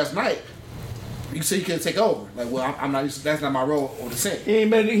 dude last night. You say he couldn't take over. Like, well, I'm not. That's not my role on the team. He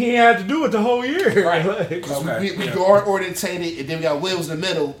ain't had to do it the whole year. Right. Okay. We guard orientated, and then we got Williams in the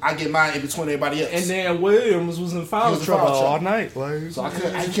middle. I get mine in between everybody else. And then Williams was in foul trouble all night. Like, So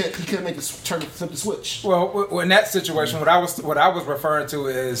he couldn't make flip the switch. Well, in that situation, what I was referring to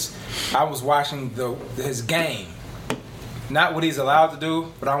is I was watching his game, not what he's allowed to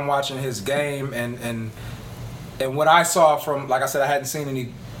do, but I'm watching his game and what I saw from, like I said, I hadn't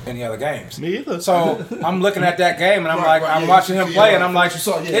seen any other games. Me either. So I'm looking at that game and I'm I'm yeah, watching him play and I'm like, you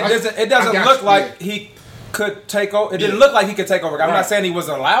saw, it doesn't look like he could take over. It didn't look like he could take over. I'm not saying he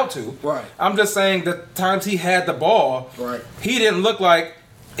wasn't allowed to. Right. I'm just saying the times he had the ball, he didn't look like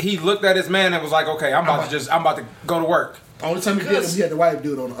he looked at his man and was like, okay, I'm about to go to work. Only time he did it, he had the white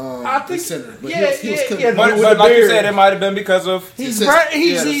dude on I think, the center. But yeah, he was cooking. But like you said, it might have been because of He's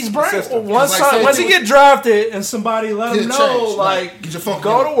system. brain. Once he get drafted and somebody let him know, change. like, get your phone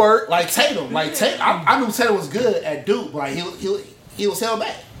go to work. Like Tatum. I knew Tatum was good at Duke, but he was held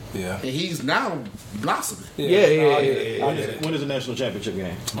back. Yeah. And he's now blossoming. Yeah. When is the national championship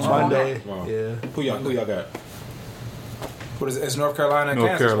game? Monday. Tomorrow. Yeah. Who y'all got? What is it? It's North Carolina and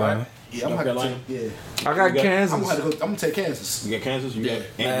North Kansas, Carolina. right? Yeah, I'm North gonna Carolina? take. I got Kansas. I'm gonna take Kansas. You got Kansas? You got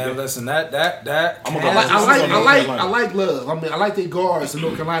Man, listen, that I'm gonna Kansas- go- I like Love. I mean, I like their guards in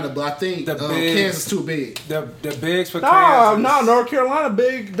North Carolina, but I think The bigs. Kansas too big. the bigs for No, Kansas. North Carolina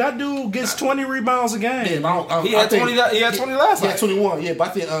big. That dude gets 20 rebounds a game. Yeah, but He had 20. He had 20 last He had night. 21. Yeah, but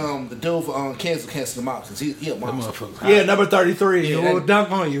I think the dude for Kansas cancel him out because he a monster. Yeah, number 33. Yeah, He'll that- dunk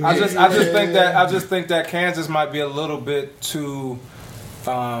on you. I just think that Kansas might be a little bit too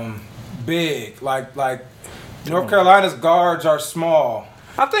big. Like North Carolina's guards are small.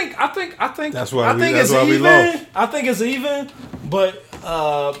 I think That's why we it's lost. even. I think it's even, but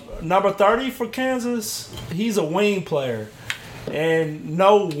number 30 for Kansas, he's a wing player. And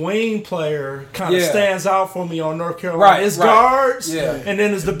no wing player kind of stands out for me on North Carolina. Right, It's right. guards, Yeah. and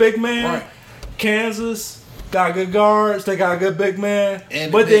then it's the big man. Right. Kansas got good guards, they got a good big man,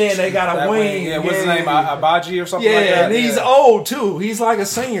 And but the then bench. they got a That wing. wing, what's his name? Abaji or something Yeah, like that. and he's old too. He's like a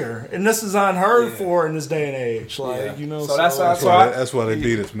senior, and this is unheard for in this day and age. Like Yeah. you know, So that's That's why they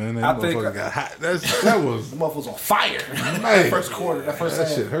beat us, man. That I think- motherfucker got hot. That was The motherfuckers on fire. Hey. First quarter, that first that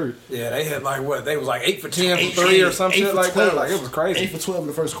half. shit hurt. Yeah, they had like what? They was like 8 for 10 8 for 3 or some 8 shit for like 12. that. Like it was crazy. 8 for 12 in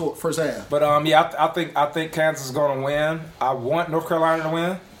the first half. But yeah, I think Kansas is going to win. I want North Carolina to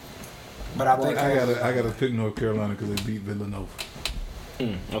win, but I think I gotta pick North Carolina because they beat Villanova.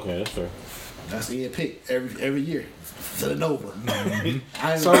 Okay, that's fair. That's the pick every year. Villanova. Mm-hmm.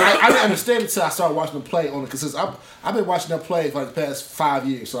 I didn't understand it until I started watching them play on it because I've been watching them play for like the past 5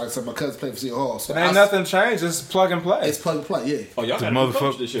 years. So like I said, my cousin played for City Hall. So ain't nothing changed. It's plug and play. It's plug and play. Yeah. Oh, y'all The got a new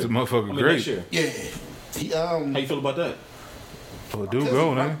coach motherfucker, this year. the motherfucker I mean, great. next year. Yeah. He How you feel about that? Oh, dude,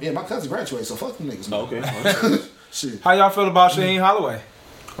 go, man. Yeah, my cousin graduated, so fuck them niggas. Oh, okay. Shit. How y'all feel about Shaheem Holloway?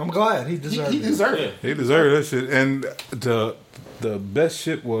 I'm glad he deserved He it. deserved it. He deserved that shit. And the best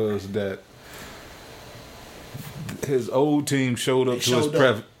shit was that his old team showed up to his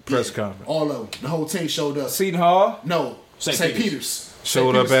press conference. All of them. The whole team showed up. Seton Hall? No, St. St. Peter's. Peter's.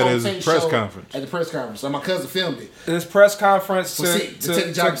 Showed St. up Peter's at whole his team press showed conference. At the press conference. So my cousin filmed it. His press conference to To take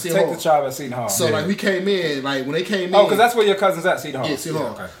the job at Seton take Hall. the job at Seton Hall. So like we came in, like when they came in. Oh, because that's where your cousin's at, Seton Hall. Yeah, Seton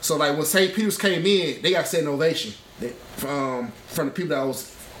Hall. Okay. So like when St. Peter's came in, they got set an ovation from the people that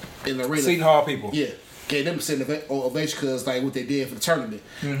was in the arena. Seton Hall people. Yeah. Gave them an ovation because like what they did for the tournament,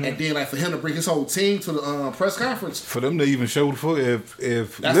 and then like for him to bring his whole team to the press conference. For them to even show the foot,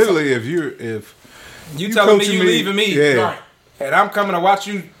 if That's literally if You telling me coaching you leaving me, yeah. Right. and I'm coming to watch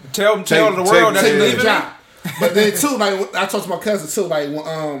you tell the Take- world that take you the leaving me? job. But then too, like I talked to my cousin too, like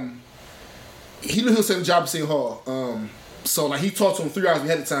when, he knew he was taking the job at City Hall. So like he talked to him 3 hours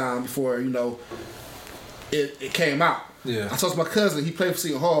ahead of time before it came out. Yeah. I talked to my cousin. He played for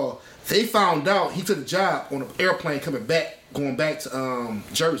City Hall. They found out he took the job on an airplane going back to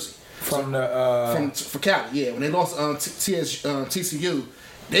Jersey From the for Cali. Yeah, when they lost TCU,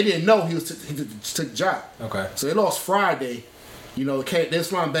 they didn't know he took the job. Okay. So they lost Friday. They was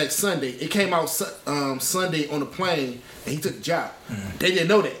flying back Sunday. It came out Sunday on the plane, and he took the job. They didn't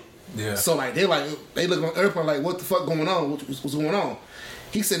know that. Yeah. So like they look on the airplane like, what the fuck going on? What's going on?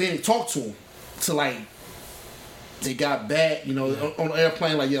 He said they didn't talk to him till like they got back. On the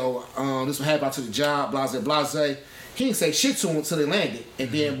airplane like, yo, this what happened. I took the job. Blase. He didn't say shit to him until they landed, and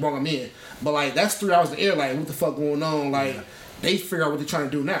then brought him in. But like that's 3 hours in the air. Like what the fuck going on? Like they figure out what they're trying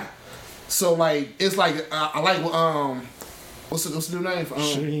to do now. So like it's like I like what what's the new name?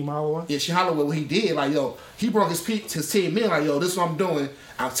 Shaheem Holloway. Yeah, Shaheem Holloway. What he did, like yo, he brought his team in. Like yo, this is what I'm doing.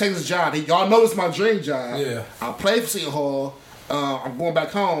 I'm taking this job. Y'all know this is my dream job. Yeah. I played for City Hall. I'm going back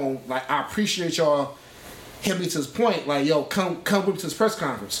home. Like, I appreciate y'all hitting me to this point. Like, yo, come with me to this press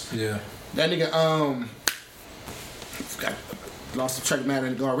conference. Yeah. That nigga, lost the track man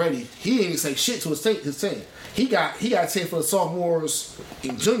and already. He ain't say shit to his team. He got 10 for the sophomores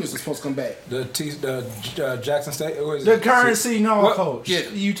and juniors that's supposed to come back. The Jackson State. Or is The it? currency coach. Yeah.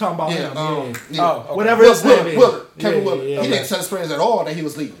 You talking about him? Yeah. Oh, okay. Whatever his name is. Willard. Kevin Yeah, Willard. yeah, He didn't tell his friends at all that he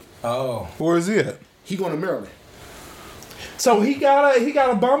was leaving. Oh. Where is he at? He going to Maryland. So he got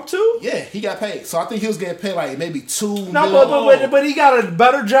a bump too? Yeah, he got paid. So I think he was getting paid like maybe $2 No, million. but he got a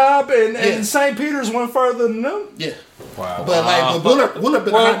better job, and Yeah. St. Peter's went further than them. Yeah. Wow. But like, Willard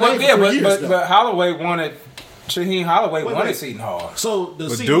been Well, a high name for 3 years. but Holloway wanted. Shaheen Holloway wanted wait. Seton Hall. So the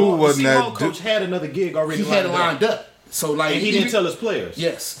But Seton dude Hall, wasn't Seton that Hall coach had another gig already. he had it lined up. So like, and he didn't tell his players.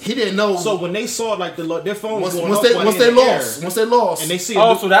 Yes, he didn't know. So when they saw like their phone once, going once off they while once in they the lost, air, once they lost, and they see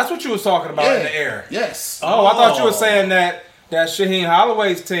Oh, so that's what you was talking about in the air. Yes. Oh, I thought you were saying that Shaheen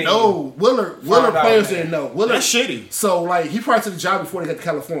Holloway's team. No, Willard out, players man. didn't know. Willard, that's shitty. So like, he probably took the job before they got to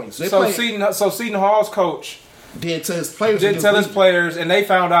California. So they Seton Hall's coach didn't tell his players. didn't tell his players, and they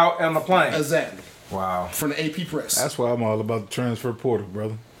found out on the plane. Exactly. Wow. From the AP press. That's why I'm all about the transfer portal,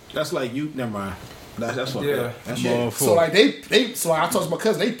 brother. That's like you. Never mind. That's fucked Yeah. up. That's I'm all shit. for So it. like they so I talked to my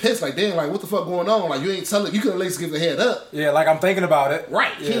cousin, they pissed like damn, like what the fuck going on? Like you ain't telling, you could at least give the head up. Yeah, like I'm thinking about it.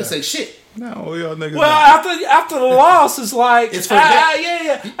 Right. He Yeah. didn't say shit. No, y'all niggas. Well, after the loss, it's like It's for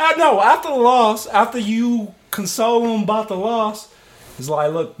that. I know. After the loss, after you console them about the loss, it's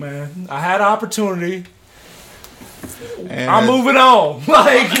like, look, man, I had an opportunity. and I'm moving on.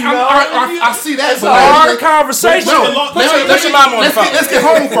 Like, you know, I see that. it's a but like, hard conversation. Put your mom on the phone. Let's get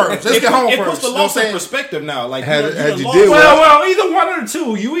home first. Let's get home It first. puts the You know what I'm loss in saying? perspective now. Like Had you you lost. did Well, either one of the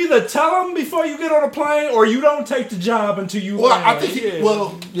two. You either tell them before you get on a plane, or you don't take the job until you. Well, I land. think Yeah.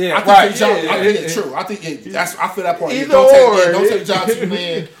 Yeah, I think right. the job, Yeah, I think yeah, it's true. I think that's I feel that part. Either Don't or. take the job to you,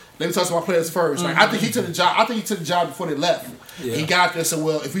 man. Let me talk to my players first. Like, I think he took the job. I think he took the job before they left. Yeah. He got there and said,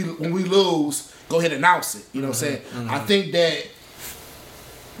 "Well, when we lose, go ahead and announce it." You know what I'm saying? I think that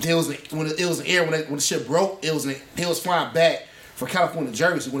there was when it was an air when the shit broke. It was flying back for California,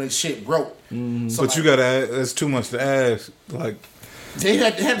 Jersey when the shit broke. So But you gotta ask, that's too much to ask. Like, they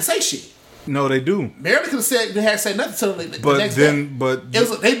had to say shit. no, they do. Maryland could have said they had to say nothing until the But next then, day. but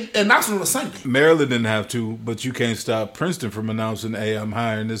They announced it on a Sunday. Maryland didn't have to. But you can't stop Princeton from announcing, "Hey, I'm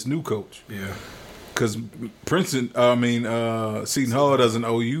hiring this new coach." Yeah. Because Seton Hall doesn't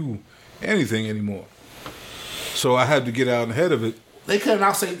owe you anything anymore. So I had to get out ahead of it. They couldn't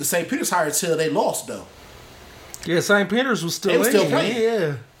announce the St. Peter's hire until they lost though. Yeah, St. Peter's was still They were still playing.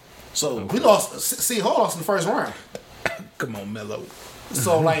 Yeah. So We lost. Seton Hall lost in the first round. Come on, Mello.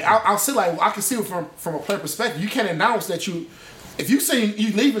 So like I see like I can see it from a player perspective. You can't announce that if you say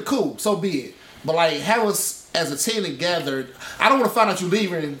you leave it, cool, so be it. But like have us as a team together. I don't want to find out you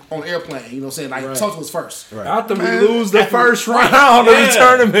leaving on an airplane. You know what I'm saying? Like talk to us first. After we lose the first round of the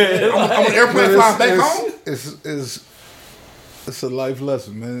tournament. I'm on an airplane flying back home. It's a life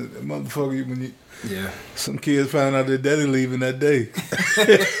lesson, man. Motherfucker, when you Yeah. some kids found out their daddy leaving that day.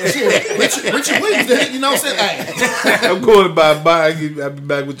 Shit, Richard Williams, you know what I'm saying? Hey, I'm going to buy a bike. I'll be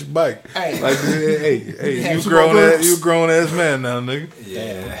back with your bike. Hey. Like, hey, have you some more grown ass, books. you a grown ass man now, nigga.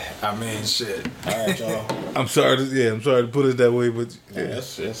 Yeah. I mean, shit. all right, y'all. I'm sorry to put it that way, but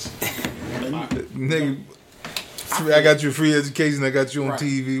Yes. nigga, I got you a free education. I got you on Right.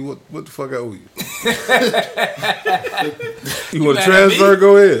 TV. What the fuck I owe you? You want to transfer?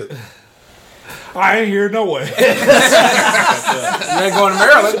 Go ahead. I ain't here no way. You ain't going to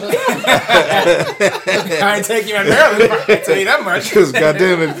Maryland. I ain't taking you to Maryland. I can tell you that much. Because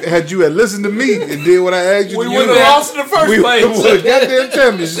goddamn, if had you had listened to me and did what I asked you We to would do, have lost in the first we would have place. won a goddamn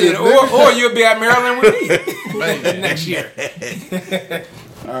championship. nigga. Or you'll be at Maryland with me next year.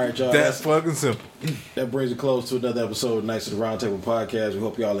 All right, y'all. That's fucking simple. That brings a close to another episode of Nights of the Roundtable Podcast. We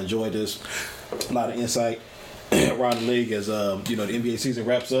hope y'all enjoyed this. A lot of insight around the league as the NBA season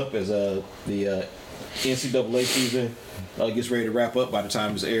wraps up, as the NCAA season gets ready to wrap up. By the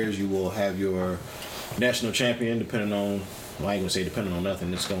time this airs, you will have your national champion. Depending on, well, I ain't gonna say depending on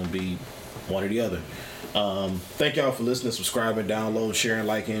nothing. It's gonna be one or the other. Thank y'all for listening, subscribing, downloading, sharing,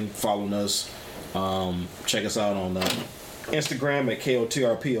 liking, following us. Check us out on Instagram at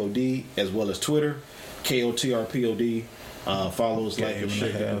KOTRPOD, as well as Twitter, KOTRPOD. Follow us, like, and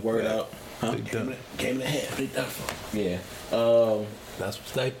share the word out. Huh? Game and a half. They done for. Yeah. That's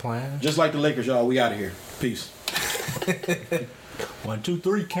what they plan. Just like the Lakers, y'all, we out of here. Peace. 1, 2,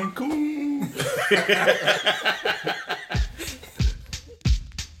 3, Cancun.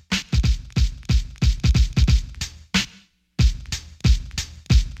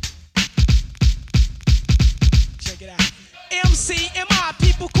 Check it out. MC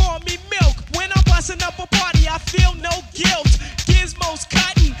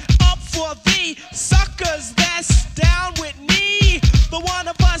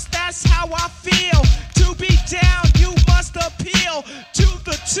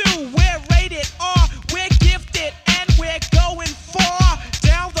the two. We're rated R, we're gifted, and we're going far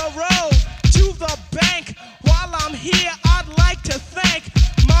down the road to the bank. While I'm here, I'd like to thank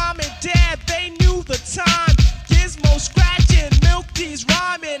Mom and Dad, they knew the time. Gizmo scratching, Milk D's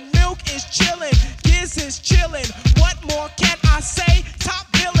rhyming, Milk is chillin', Giz is chillin'. What more can I say? Top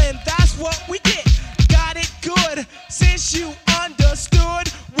billin', that's what we get. Got it good, since you understood.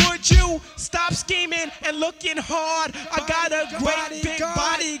 Would you stop scheming and looking hard? I got a great big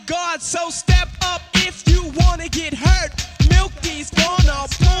bodyguard, so step up if you wanna get hurt. Milk D's gonna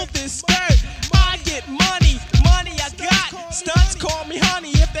pull this skirt. I get money, money I got. Stunts call me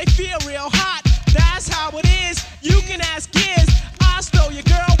honey if they feel real hot. That's how it is, you can ask Giz. I stole your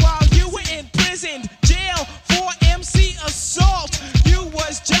girl while you were in prison. Jail for MC assault. You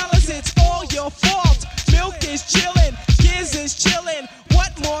was jealous, it's all your fault. Milk is chillin', Giz is chillin'.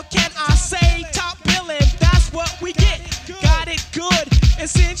 What more can I say? Top billin', that's what we get. Got it good, and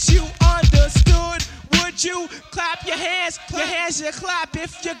since you understood, would you clap your hands? Your hands you clap.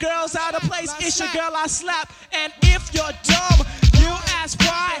 If your girl's out of place, it's your girl I slap. And if you're dumb, you ask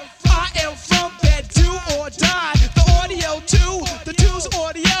why. I am from that do or die.